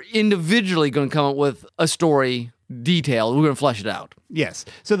 We're individually going to come up with a story detailed. We're going to flesh it out. Yes.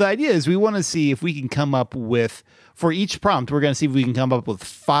 So the idea is we want to see if we can come up with, for each prompt, we're going to see if we can come up with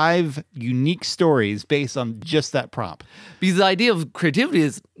 5 unique stories based on just that prompt. Because the idea of creativity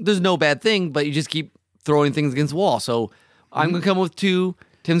is there's no bad thing, but you just keep throwing things against the wall. So I'm going to come with 2.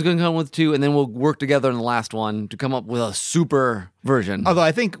 Tim's going to come with 2, and then we'll work together in the last one to come up with a super version. Although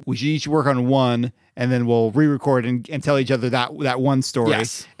I think we should each work on one, and then we'll re-record and tell each other that one story.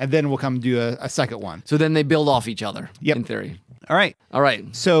 Yes. And then we'll come do a second one. So then they build off each other, Yep. in theory. All right. All right.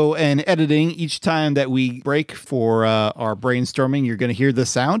 So in editing, each time that we break for our brainstorming, you're going to hear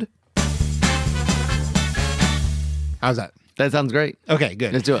this sound. How's that? That sounds great. Okay,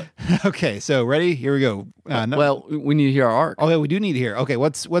 good. Let's do it. Okay, so ready? Here we go. Well, we need to hear our arc. Okay, we do need to hear. Okay,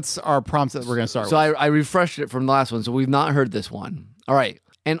 what's our prompts that we're going to start So with? I refreshed it from the last one, so we've not heard this one. All right.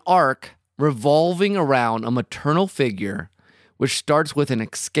 An arc revolving around a maternal figure, which starts with an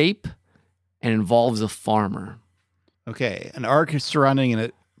escape and involves a farmer. Okay, an arc surrounding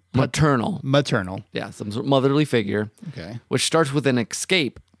it. Maternal. Yeah, some sort of motherly figure, okay. which starts with an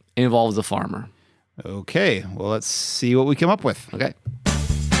escape and involves a farmer. Okay, well, let's see what we come up with. Okay.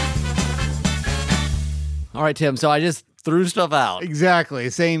 All right, Tim. So I just threw stuff out. Exactly.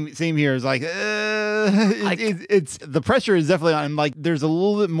 Same here. It's like it's the pressure is definitely on. Like there's a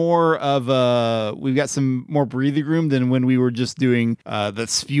little bit more of we've got some more breathing room than when we were just doing the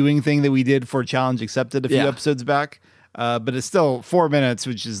spewing thing that we did for Challenge Accepted a few episodes back. But it's still 4 minutes,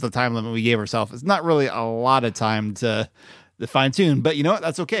 which is the time limit we gave ourselves. It's not really a lot of time to fine tune, but you know what?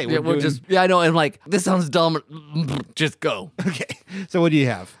 That's okay. I know. And like, this sounds dumb. Just go. Okay. So what do you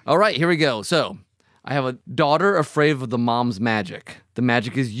have? All right, here we go. So I have a daughter afraid of the mom's magic. The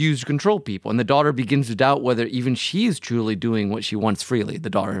magic is used to control people, and the daughter begins to doubt whether even she is truly doing what she wants freely. The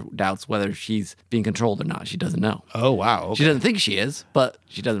daughter doubts whether she's being controlled or not. She doesn't know. Oh, wow. Okay. She doesn't think she is, but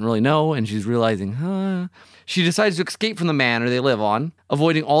she doesn't really know, and she's realizing, She decides to escape from the manor they live on,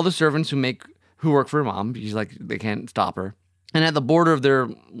 avoiding all the servants who work for her mom. She's like, they can't stop her. And at the border of their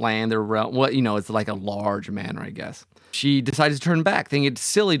land, their realm, it's like a large manor, I guess. She decides to turn back, thinking it's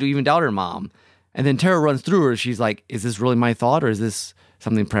silly to even doubt her mom. And then terror runs through her. She's like, is this really my thought, or is this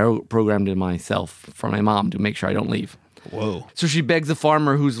something programmed in myself from my mom to make sure I don't leave? Whoa. So she begs the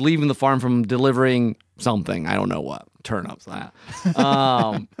farmer who's leaving the farm from delivering something, I don't know what, turnips, to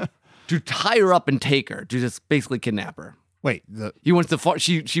tie her up and take her, to just basically kidnap her. Wait. He wants to.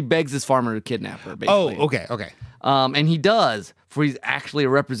 She begs this farmer to kidnap her. Basically. Oh, okay. And he does, for he's actually a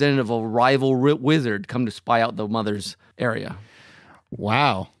representative of a rival wizard come to spy out the mother's area.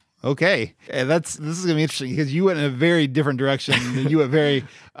 Wow. Okay, and this is gonna be interesting because you went in a very different direction. You went very,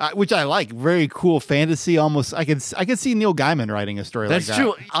 which I like, very cool fantasy. Almost, I could see Neil Gaiman writing a story like that. That's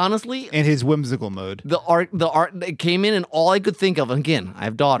true. Honestly, in his whimsical mode, the art it came in, and all I could think of, and again, I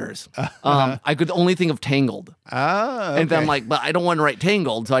have daughters. I could only think of Tangled. Okay. And then I'm like, but I don't want to write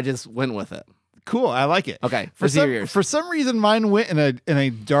Tangled, so I just went with it. Cool, I like it. Okay, for some reason, mine went in a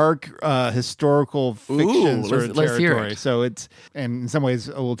dark historical fiction sort of let's hear territory. it. So it's, and in some ways,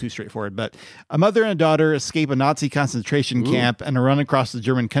 a little too straightforward. But a mother and a daughter escape a Nazi concentration camp and run across the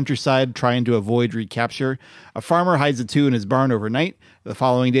German countryside, trying to avoid recapture. A farmer hides the two in his barn overnight. The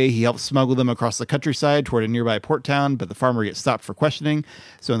following day, he helps smuggle them across the countryside toward a nearby port town, but the farmer gets stopped for questioning.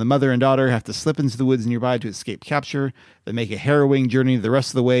 So the mother and daughter have to slip into the woods nearby to escape capture. They make a harrowing journey the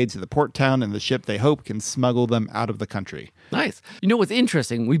rest of the way to the port town and the ship they hope can smuggle them out of the country. Nice. You know what's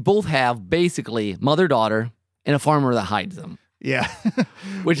interesting? We both have basically mother-daughter and a farmer that hides them. Yeah.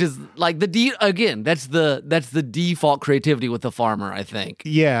 Which is like that's the default creativity with the farmer, I think.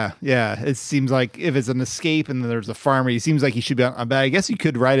 Yeah. It seems like if it's an escape and there's a farmer, he seems like he should be on. But I guess you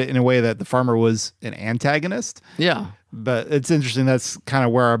could write it in a way that the farmer was an antagonist. Yeah. But it's interesting. That's kind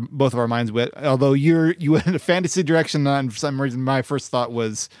of where both of our minds went. Although you went in a fantasy direction, and for some reason, my first thought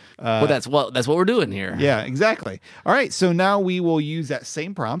was. Well, that's what we're doing here. Yeah, exactly. All right, so now we will use that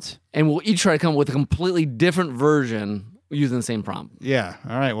same prompt, and we'll each try to come up with a completely different version using the same prompt. Yeah.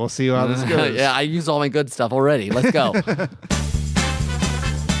 All right, we'll see how this goes. Yeah, I used all my good stuff already. Let's go.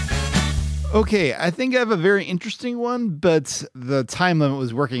 Okay, I think I have a very interesting one, but the time limit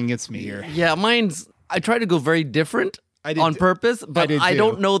was working against me here. Yeah, I tried to go very different on purpose, but I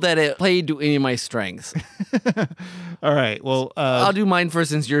don't know that it played to any of my strengths. All right, well... I'll do mine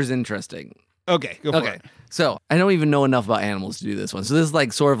first since yours is interesting. Okay, go for it. So, I don't even know enough about animals to do this one. So this is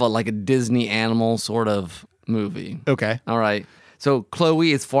like sort of like a Disney animal sort of movie. Okay. All right. So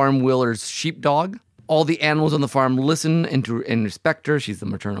Chloe is Farm Willer's sheepdog. All the animals on the farm listen and respect her. She's the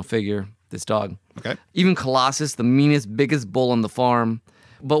maternal figure, this dog. Okay. Even Colossus, the meanest, biggest bull on the farm,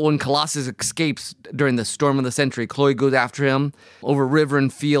 But when Colossus escapes during the storm of the century, Chloe goes after him over river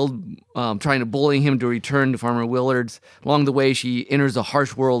and field, trying to bully him to return to Farmer Willard's. Along the way, she enters a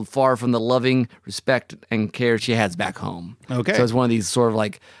harsh world far from the loving respect and care she has back home. Okay. So it's one of these sort of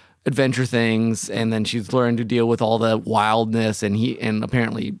like adventure things, and then she's learned to deal with all the wildness, and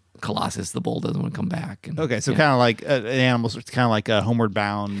apparently Colossus the bull doesn't want to come back. And, Okay, so kind of like an animal, it's kind of like a Homeward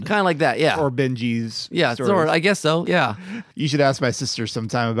Bound. Kind of like that, yeah. Or Benji's. Yeah, stories. sort of, I guess so, yeah. You should ask my sister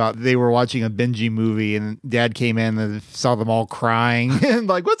sometime about they were watching a Benji movie and Dad came in and saw them all crying and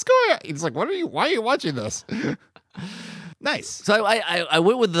like, what's going on? He's like, why are you watching this? Nice. So I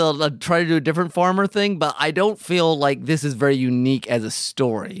went with the try to do a different farmer thing, but I don't feel like this is very unique as a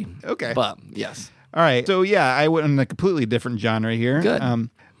story. Okay. But, yes. All right. So, yeah, I went in a completely different genre here. Good.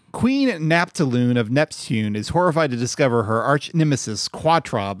 Queen Naptaloon of Neptune is horrified to discover her arch nemesis,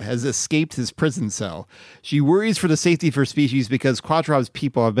 Quatrob, has escaped his prison cell. She worries for the safety of her species because Quatrob's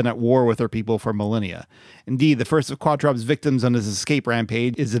people have been at war with her people for millennia. Indeed, the first of Quatrob's victims on his escape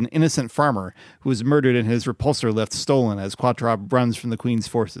rampage is an innocent farmer who was murdered and his repulsor lift stolen as Quatrob runs from the Queen's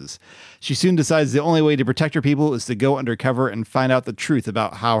forces. She soon decides the only way to protect her people is to go undercover and find out the truth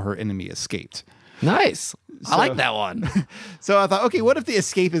about how her enemy escaped. Nice. I like that one. So I thought, okay, what if the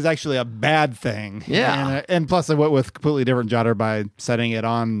escape is actually a bad thing? Yeah. And plus I went with completely different genre by setting it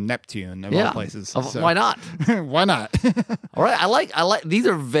on Neptune of all places. So. Why not? Why not? All right. I like these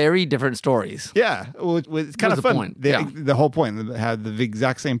are very different stories. Yeah. Well, it's kind of the fun. point? The whole point had the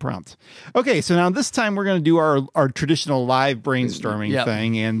exact same prompt. Okay. So now this time we're going to do our traditional live brainstorming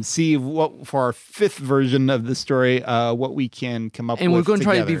thing and see what, for our fifth version of the story, what we can come up with. And we're going to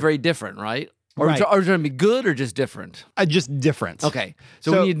try to together. be very different, right? Or Right. are we trying to be good or just different? Just different. Okay.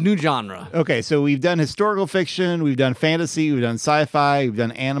 So we need new genre. Okay, so we've done historical fiction, we've done fantasy, we've done sci-fi, we've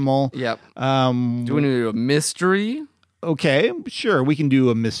done animal. Yep. Do we need to do a mystery? Okay, sure, we can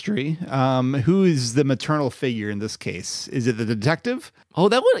do a mystery. Who is the maternal figure in this case? Is it the detective? Oh,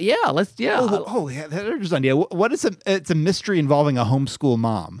 that would, yeah, let's, yeah. Yeah, there's an idea. What is it's a mystery involving a homeschool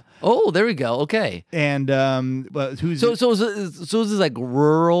mom. Oh, there we go. Okay. And but who's So is this like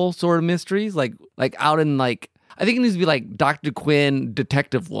rural sort of mysteries? Like out in like, I think it needs to be like Dr. Quinn,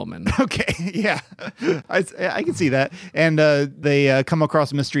 Detective Woman. Okay, yeah, I can see that. And they come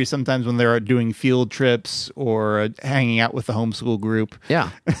across mysteries sometimes when they're doing field trips or hanging out with the homeschool group.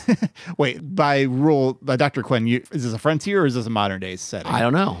 Yeah. Wait, by Dr. Quinn, is this a frontier or is this a modern day setting? I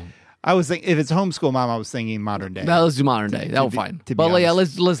don't know. I was thinking if it's homeschool mom, I was thinking modern day. Let's do modern day. That'll fine. But yeah,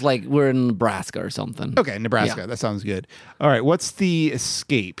 let's like we're in Nebraska or something. Okay, Nebraska. Yeah. That sounds good. All right, what's the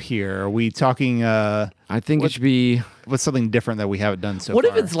escape here? Are we talking? I think it should be. What's something different that we haven't done so far? What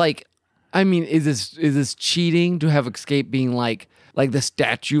if it's like? I mean, is this cheating to have escape being like the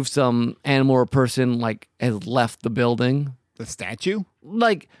statue of some animal or person like has left the building? The statue?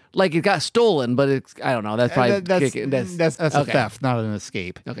 Like it got stolen, but it's, I don't know. That's probably that's a theft, not an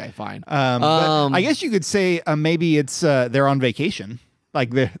escape. Okay, fine. I guess you could say maybe it's they're on vacation,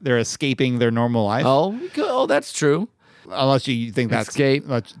 like they're escaping their normal life. Oh, that's true. Unless you think that's escape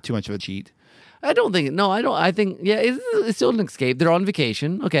too much of a cheat. I don't think. No, I don't. I think it's still an escape. They're on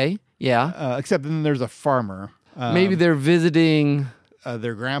vacation. Okay, yeah. Except then there's a farmer. Maybe they're visiting.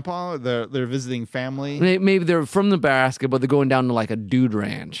 Their grandpa, they're visiting family. Maybe they're from Nebraska, but they're going down to like a dude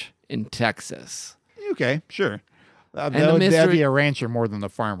ranch in Texas. Okay, sure. That'd be a rancher more than a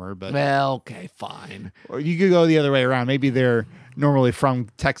farmer, but well, okay, fine. Or you could go the other way around. Maybe they're normally from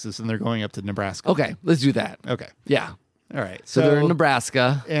Texas and they're going up to Nebraska. Okay, let's do that. Okay, yeah. All right. So they're in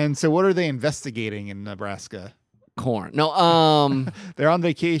Nebraska, and so what are they investigating in Nebraska? Corn. No. They're on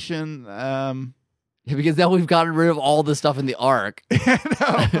vacation. Yeah, because now we've gotten rid of all the stuff in the arc. Maybe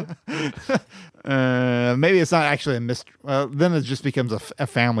it's not actually a mystery. Well, then it just becomes a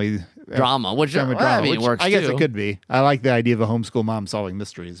family drama, which drama, I mean, which works I guess too. It could be. I like the idea of a homeschool mom solving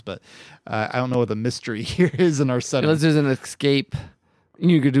mysteries, but I don't know what the mystery here is in our setting. Unless there's an escape.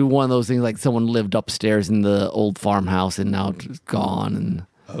 You could do one of those things like someone lived upstairs in the old farmhouse and now it's gone.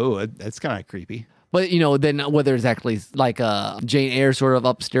 And that's kind of creepy. But, then whether it's actually like a Jane Eyre sort of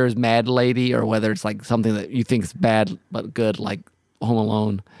upstairs mad lady or whether it's like something that you think is bad but good, like Home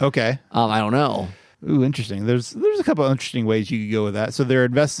Alone. Okay. I don't know. Ooh, interesting. There's a couple of interesting ways you could go with that. So they're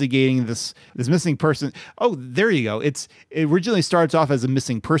investigating this missing person. Oh, there you go. It originally starts off as a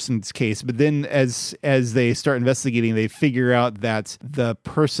missing persons case, but then as they start investigating, they figure out that the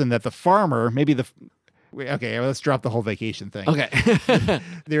person that the farmer, okay, let's drop the whole vacation thing. Okay.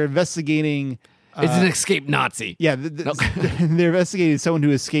 They're investigating. It's an escaped Nazi. Yeah, they're investigating someone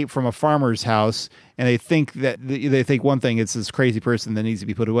who escaped from a farmer's house, and they think one thing, it's this crazy person that needs to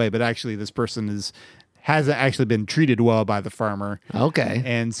be put away, but actually this person hasn't actually been treated well by the farmer. Okay.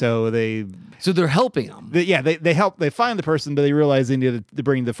 And so So they're helping him. they help. They find the person, but they realize they need to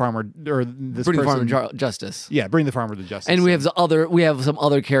bring the farmer or this Bring the person. farmer justice. Yeah, bring the farmer to justice. And we have some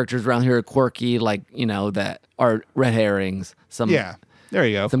other characters around here quirky, like, that are red herrings. Yeah, there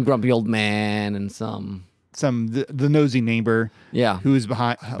you go. Some grumpy old man and some the nosy neighbor. Yeah. Who's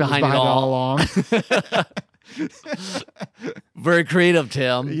behind Behind it all all. along. very creative,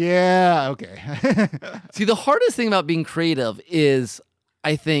 Tim. Yeah, okay. See, the hardest thing about being creative is,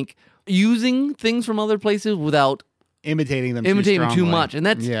 I think, using things from other places without imitating them too strongly. much. And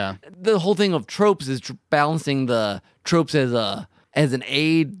that's the whole thing of tropes is balancing the tropes as an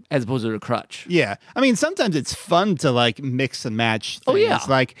aid as opposed to a crutch. Yeah. I mean, sometimes it's fun to like mix and match things. Oh, yeah.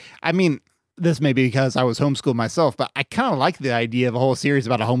 Like, I mean, this may be because I was homeschooled myself, but I kind of like the idea of a whole series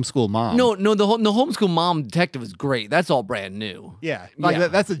about a homeschool mom. No, the homeschool mom detective is great. That's all brand new. Yeah.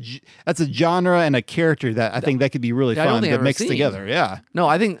 Like that's a genre and a character that I think that could be really fun to mix together. Yeah. No,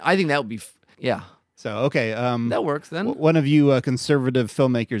 I think that would be yeah. So, okay. That works then. One of you conservative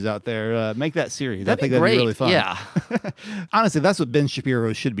filmmakers out there, make that series. That'd I think be that'd great. be really fun. Yeah. Honestly, that's what Ben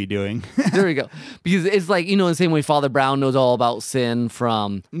Shapiro should be doing. There we go. Because it's like, in the same way Father Brown knows all about sin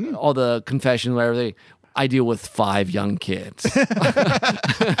from all the confessions, whatever I deal with 5 young kids.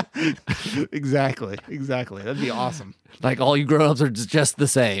 Exactly. That'd be awesome. Like all you grown-ups are just the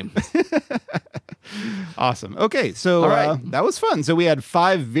same. Awesome. Okay, so that was fun. So we had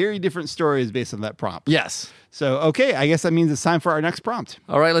 5 very different stories based on that prompt. Yes. So, okay, I guess that means it's time for our next prompt.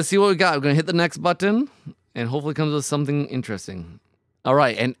 All right, let's see what we got. We're going to hit the next button and hopefully it comes with something interesting. All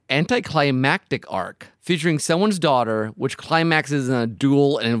right, an anticlimactic arc featuring someone's daughter, which climaxes in a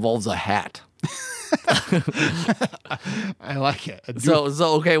duel and involves a hat. I like it. So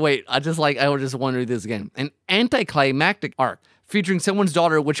okay, wait. I just want to read this again. An anticlimactic arc featuring someone's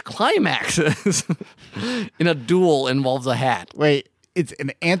daughter, which climaxes in a duel and involves a hat. Wait, it's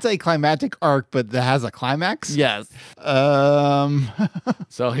an anticlimactic arc, but that has a climax? Yes.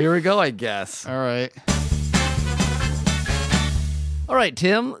 So here we go, I guess. All right. All right,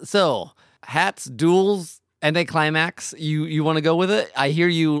 Tim. So hats, duels, anticlimax. You want to go with it? I hear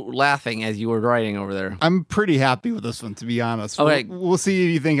you laughing as you were writing over there. I'm pretty happy with this one, to be honest. Okay. We'll see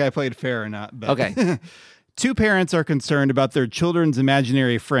if you think I played fair or not. But. Okay. 2 parents are concerned about their children's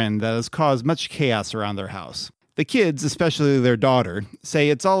imaginary friend that has caused much chaos around their house. The kids, especially their daughter, say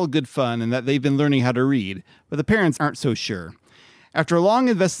it's all good fun and that they've been learning how to read, but the parents aren't so sure. After a long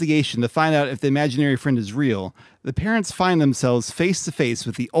investigation to find out if the imaginary friend is real, the parents find themselves face to face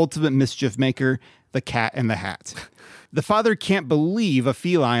with the ultimate mischief maker, the Cat in the Hat. The father can't believe a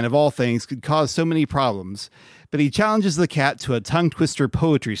feline of all things could cause so many problems, but he challenges the cat to a tongue-twister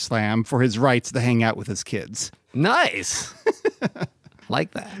poetry slam for his rights to hang out with his kids. Nice.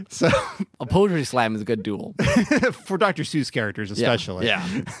 Like that. So a poetry slam is a good duel. For Dr. Seuss characters, especially. Yeah.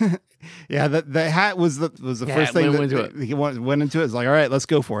 Yeah, the hat was the first thing he went into it. It's like, all right, let's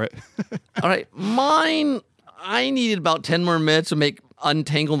go for it. All right. Mine, I needed about 10 more minutes to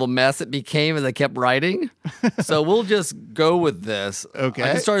untangle the mess it became as I kept writing. So we'll just go with this. Okay.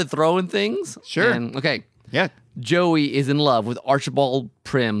 I just started throwing things. Sure. Okay. Yeah. Joey is in love with Archibald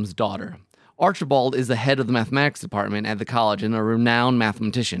Prim's daughter. Archibald is the head of the mathematics department at the college and a renowned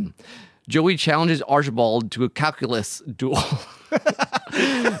mathematician. Joey challenges Archibald to a calculus duel,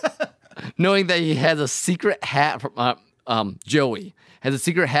 knowing that he has a secret hat from Joey has a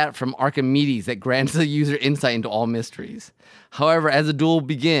secret hat from Archimedes that grants the user insight into all mysteries. However, as the duel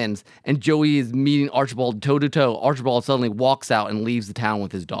begins and Joey is meeting Archibald toe to toe, Archibald suddenly walks out and leaves the town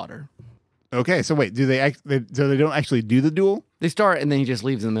with his daughter. Okay, so wait, so they don't actually do the duel? They start and then he just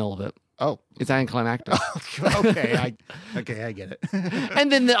leaves in the middle of it. Oh. It's anticlimactic. Okay, I get it.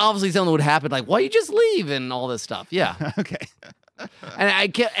 And then obviously something would happen, like, why you just leave and all this stuff. Yeah. Okay. And I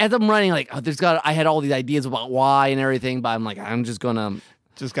kept, as I'm writing, like, I had all these ideas about why and everything, but I'm like, I'm just gonna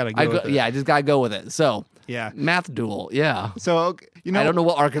gotta go with it. Yeah, I just gotta go with it. So yeah, math duel. Yeah. So I don't know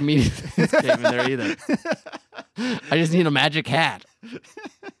what Archimedes came in there either. I just need a magic hat.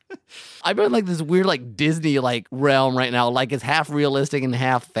 I'm in like this weird like Disney like realm right now, like it's half realistic and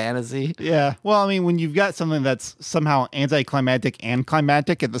half fantasy. Yeah. Well, I mean, when you've got something that's somehow anticlimactic and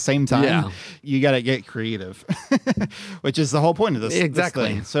climactic at the same time, you got to get creative, which is the whole point of this.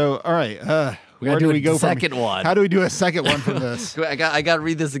 Exactly. This so, all right, where do we go? Second one. How do we do a second one from this? I got to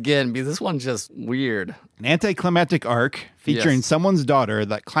read this again because this one's just weird. An anticlimactic arc featuring someone's daughter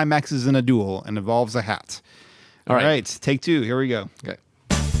that climaxes in a duel and involves a hat. All right, take 2. Here we go. Okay.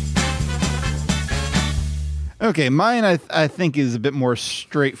 Okay, mine I think is a bit more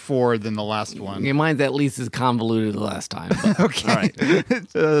straightforward than the last one. Okay, mine's at least as convoluted as the last time. But, Okay. All right.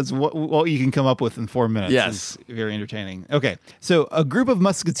 So that's what you can come up with in 4 minutes. Yes. Is very entertaining. Okay. So a group of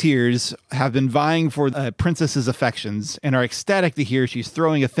musketeers have been vying for a princess's affections and are ecstatic to hear she's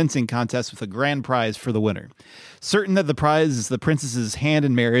throwing a fencing contest with a grand prize for the winner. Certain that the prize is the princess's hand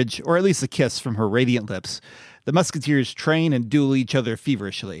in marriage, or at least a kiss from her radiant lips, the musketeers train and duel each other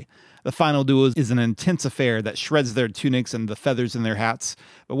feverishly. The final duel is an intense affair that shreds their tunics and the feathers in their hats,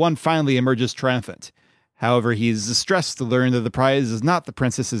 but one finally emerges triumphant. However, he is distressed to learn that the prize is not the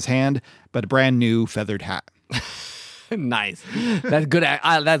princess's hand, but a brand new feathered hat. Nice. That's good.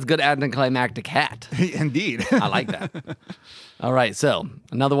 That's good anticlimactic hat. Indeed. I like that. All right, so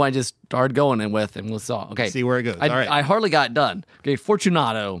another one I just started going in with, and we'll saw. Okay, See where it goes. I, All right. I hardly got done. Okay,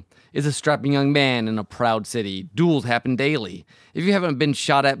 Fortunato is a strapping young man in a proud city. Duels happen daily. If you haven't been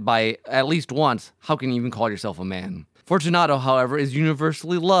shot at by at least once, how can you even call yourself a man? Fortunato, however, is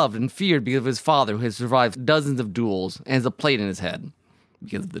universally loved and feared because of his father, who has survived dozens of duels and has a plate in his head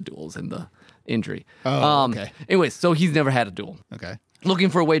because of the duels and the injury. Okay. Anyways, so he's never had a duel. Okay. Looking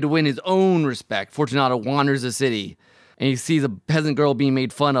for a way to win his own respect, Fortunato wanders the city, and he sees a peasant girl being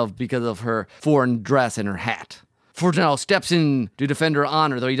made fun of because of her foreign dress and her hat. Fortunato steps in to defend her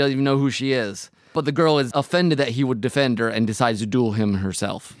honor, though he doesn't even know who she is. But the girl is offended that he would defend her and decides to duel him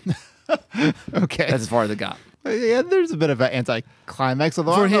herself. Okay. That's as far as it got. Yeah, there's a bit of an anti-climax of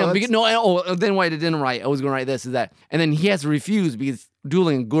the For him, because, then what I didn't write, I was going to write this, is that, and then he has to refuse because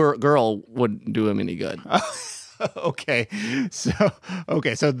dueling a girl wouldn't do him any good. Okay. So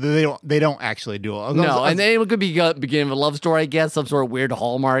they don't actually duel. No, and then it could be beginning of a love story, I guess, some sort of weird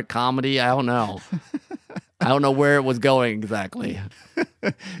Hallmark comedy. I don't know. I don't know where it was going exactly.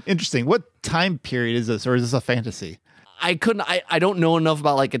 Interesting. What time period is this, or is this a fantasy? I don't know enough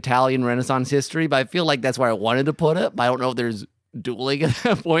about like Italian Renaissance history, but I feel like that's where I wanted to put it. But I don't know if there's dueling at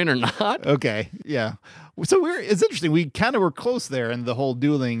that point or not. Okay. Yeah. So it's interesting. We kind of were close there in the whole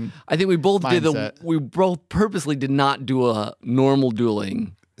dueling. I think we both mindset. we both purposely did not do a normal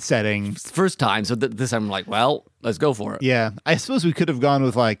dueling Setting. first time. So this time I'm like, well, let's go for it. Yeah. I suppose we could have gone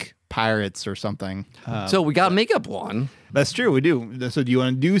with like pirates or something. So we got to make up one. That's true. We do. So do you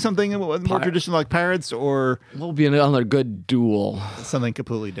want to do something more traditional like pirates, or What would be another good duel? something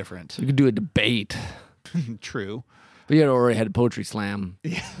completely different? We could do a debate. True. We had already had a poetry slam.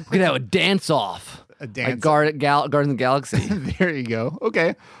 Yeah. We could have a dance off. A dance. Like Guardians of the Galaxy. There you go.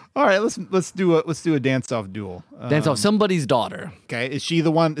 Okay. All right. Let's do a dance off duel. Dance off somebody's daughter. Okay. Is she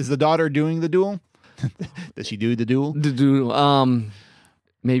the one? Is the daughter doing the duel? Does she do the duel?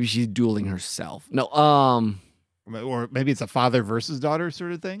 Maybe she's dueling herself. No, Or maybe it's a father versus daughter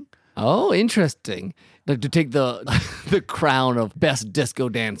sort of thing. oh, interesting. Like to take the the crown of best disco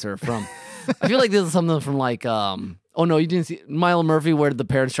dancer from. I feel like this is something from like. Oh no, you didn't see Milo Murphy, where the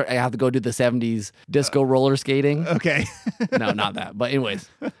parents have to go do the '70s disco roller skating. Okay. No, not that. But anyways,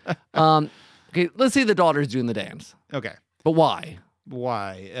 okay. Let's say the daughter's doing the dance, Okay. but why?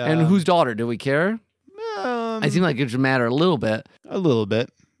 Why? And whose daughter? Do we care? I seem like it should matter a little bit. A little bit.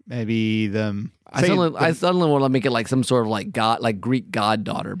 Maybe them. I suddenly want to make it like some sort of like god, like Greek god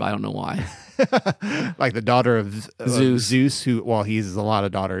daughter, but I don't know why. like the daughter of Zeus. Zeus, who, well, he has a lot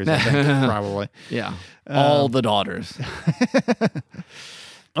of daughters, I think, probably. Yeah, all the daughters.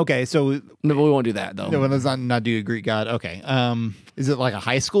 Okay, so No, but we won't do that though. no, let's not do a Greek god. Okay, is it like a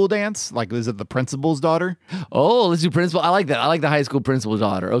high school dance? Like, is it the principal's daughter? Oh, let's do principal. I like that. I like the high school principal's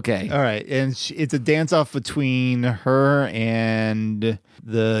daughter. Okay. All right, and it's a dance off between her and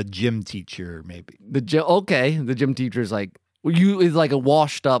the gym teacher, maybe. The gym teacher's like is like a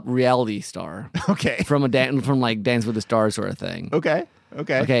washed up reality star Okay, from like Dance with the Stars sort of thing. okay.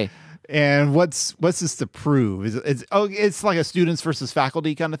 Okay. And what's this to prove? It's like a students versus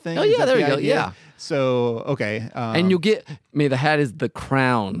faculty kind of thing. Oh, Is yeah, that there the you go, idea? yeah. So okay, And you'll get the hat is the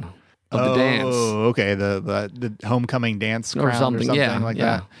crown of the dance Oh, okay, the homecoming dance crown or something. Yeah, like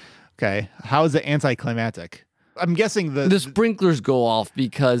yeah. that. Okay, how is it anticlimactic? I'm guessing The sprinklers go off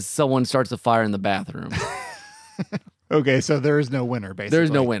because someone starts a fire in the bathroom. Okay, so there is no winner. Basically,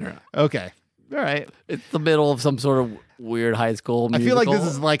 There's no winner. Okay, all right. It's the middle of some sort of weird high school musical. I feel like this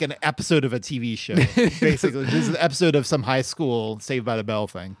is like an episode of a TV show. Basically, this is an episode of some high school Saved by the Bell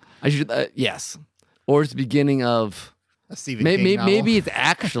thing. I should yes, or it's the beginning of A Stephen King novel. maybe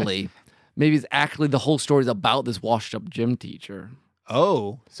it's actually the whole story is about this washed up gym teacher.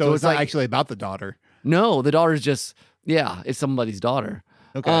 Oh, so it's it's not like- actually about the daughter. No, the daughter's just it's somebody's daughter.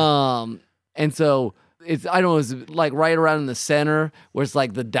 Okay. And so it's I don't know, it's like right around in the center where it's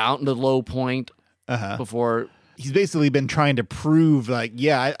like the low point Uh-huh. before he's basically been trying to prove like,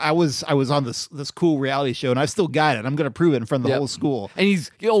 yeah, I was on this cool reality show and I've still got it. I'm going to prove it in front of the whole school. And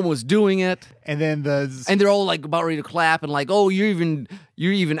he's almost doing it. And then they're all like about ready to clap and like, oh, you're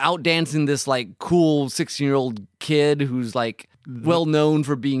even out dancing this like cool 16-year-old kid who's like well known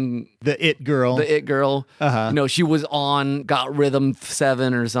for being the it girl. Uh-huh. You know, she was on Got Rhythm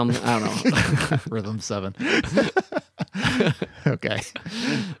 7 or something. I don't know. Rhythm 7. Okay.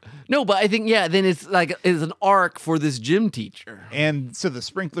 No, but I think, then it's an arc for this gym teacher. And so the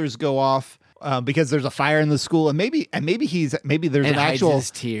sprinklers go off because there's a fire in the school, and maybe there's an actual hides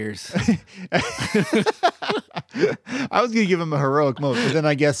his tears. I was going to give him a heroic moment, but then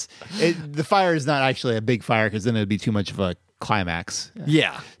I guess the fire is not actually a big fire because then it'd be too much of a climax.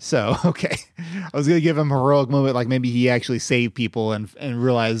 Yeah. So, okay. I was going to give him a heroic moment, like maybe he actually saved people and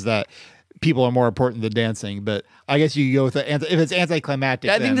realized that people are more important than dancing, but I guess you go with if it's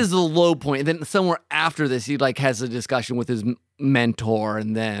anticlimactic. I think this is a low point. And then somewhere after this, he like has a discussion with his mentor,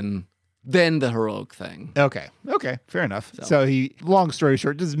 and then the heroic thing. Okay, fair enough. So he, long story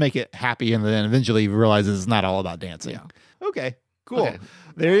short, just make it happy, and then eventually he realizes it's not all about dancing. Yeah. Okay. Cool. Okay.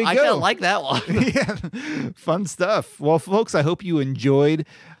 There you go. I kind of like that one. Yeah. Fun stuff. Well, folks, I hope you enjoyed.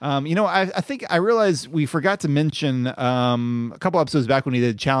 I think I realized we forgot to mention a couple episodes back when we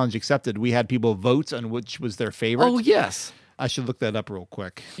did Challenge Accepted, we had people vote on which was their favorite. Oh, yes. I should look that up real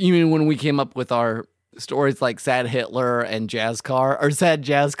quick. You mean when we came up with our stories like Sad Hitler and Jazz Car, or Sad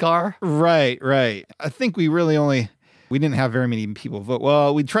Jazz Car? Right. I think we didn't have very many people vote.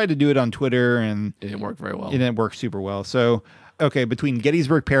 Well, we tried to do it on Twitter, and it didn't work very well. It didn't work super well. So, okay, between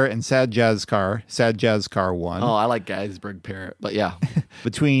Gettysburg Parrot and Sad Jazz Car won. Oh, I like Gettysburg Parrot, but yeah.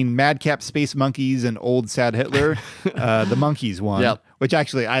 Between Madcap Space Monkeys and Old Sad Hitler, the Monkeys won. Yep. Which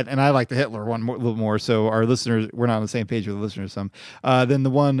actually, I like the Hitler one a little more. So our listeners, we're not on the same page with the listeners some. Then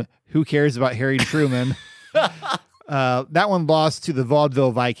the one, Who Cares About Harry Truman? That one lost to the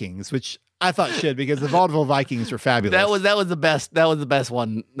Vaudeville Vikings, which I thought should, because the Vaudeville Vikings were fabulous. That was the best. That was the best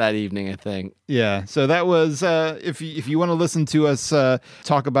one that evening, I think. Yeah. So that was if you want to listen to us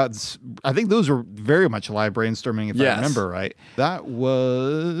talk about, I think those were very much live brainstorming, if I remember right. That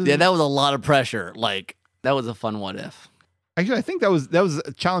was that was a lot of pressure. Like that was a fun what if. Actually, I think that was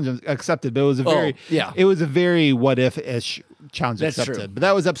a challenge accepted, but it was a very what if-ish challenge accepted. True. But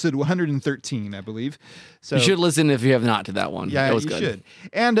that was episode 113, I believe. So you should listen if you have not to that one. Yeah, that was you good. Should.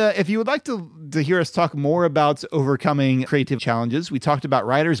 And if you would like to hear us talk more about overcoming creative challenges, we talked about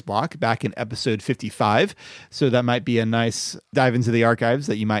writer's block back in episode 55. So that might be a nice dive into the archives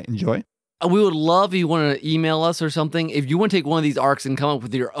that you might enjoy. We would love if you want to email us or something. If you want to take one of these arcs and come up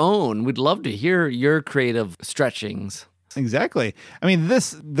with your own, we'd love to hear your creative stretchings. Exactly. I mean,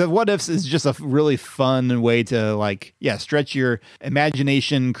 the what ifs is just a really fun way to stretch your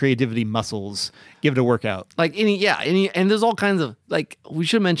imagination, creativity muscles, give it a workout. And there's all kinds of, we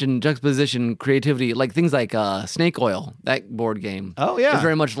should mention juxtaposition, creativity, like things like Snake Oil, that board game. Oh, yeah. It's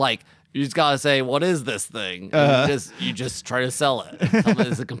very much like, you just gotta say, what is this thing? And you just try to sell it.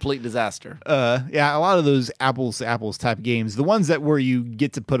 It's a complete disaster. A lot of those apples to apples type games, the ones where you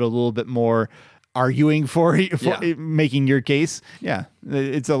get to put a little bit more arguing for making your case. Yeah,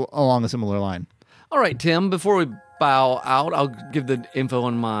 it's along a similar line. All right, Tim, before we bow out, I'll give the info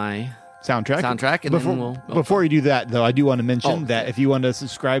on my soundtrack. And before you do that, though, I do want to mention that if you want to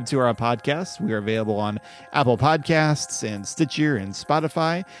subscribe to our podcast, we are available on Apple Podcasts and Stitcher and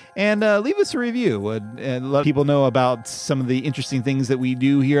Spotify. And leave us a review and let people know about some of the interesting things that we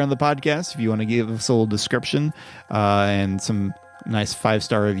do here on the podcast. If you want to give us a little description and some nice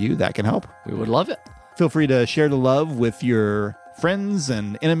 5-star review, that can help. We would love it. Feel free to share the love with your friends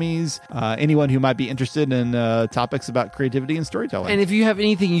and enemies, anyone who might be interested in topics about creativity and storytelling. And if you have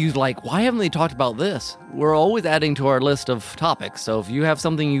anything you'd like, why haven't they talked about this? We're always adding to our list of topics. So if you have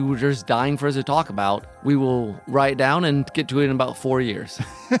something you were just dying for us to talk about, we will write down and get to it in about 4 years.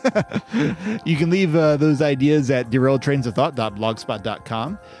 You can leave those ideas at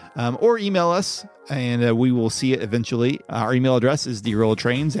derailedtrainsofthought.blogspot.com or email us, and we will see it eventually. Our email address is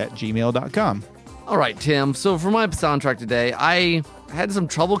derailedtrains@gmail.com. All right, Tim. So for my soundtrack today, I had some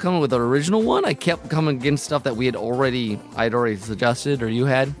trouble coming with the original one. I kept coming against stuff that I'd already suggested or you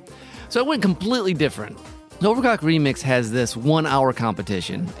had. So I went completely different. The Overclock Remix has this 1-hour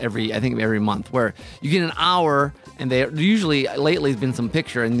competition every month where you get an hour, and they usually lately has been some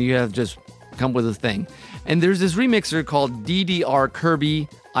picture, and you have just come with a thing. And there's this remixer called DDR Kirby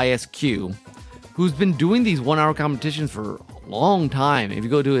ISQ, who's been doing these 1-hour competitions for a long time. If you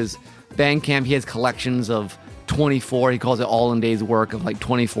go to his Bandcamp, he has collections of 24. He calls it all in days work of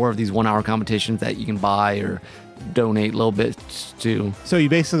 24 of these 1-hour competitions that you can buy or donate little bits to. So you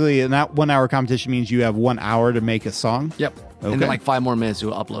basically, in that 1 hour competition means you have 1 hour to make a song? Yep. Okay. And then like 5 more minutes to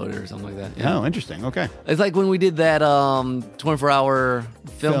upload it or something like that. Yeah. Oh, interesting. Okay. It's like when we did that 24-hour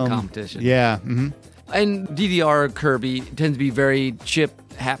film competition. Yeah. Mm-hmm. And DDR Kirby tends to be very chip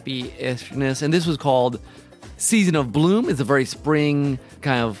happy-ishness. And this was called Season of Bloom. It's a very spring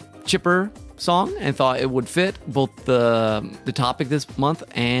kind of chipper song, and thought it would fit both the topic this month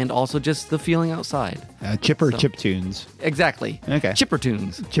and also just the feeling outside. Chipper chip tunes. Exactly. Okay. Chipper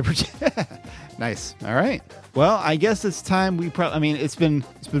tunes. Chipper. Nice. All right. Well, I guess it's time we probably. I mean, it's been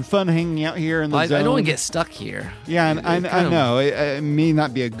fun hanging out here in the zone. I don't want to get stuck here. Yeah, and I know it may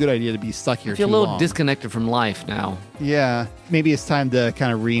not be a good idea to be stuck here. I feel too a little long. disconnected from life now. Yeah, maybe it's time to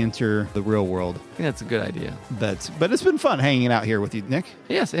kind of re-enter the real world. I think that's a good idea. But it's been fun hanging out here with you, Nick.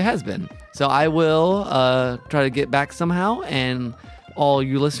 Yes, it has been. So I will try to get back somehow, and all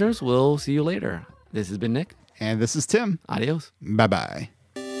you listeners will see you later. This has been Nick. And this is Tim. Adios. Bye-bye.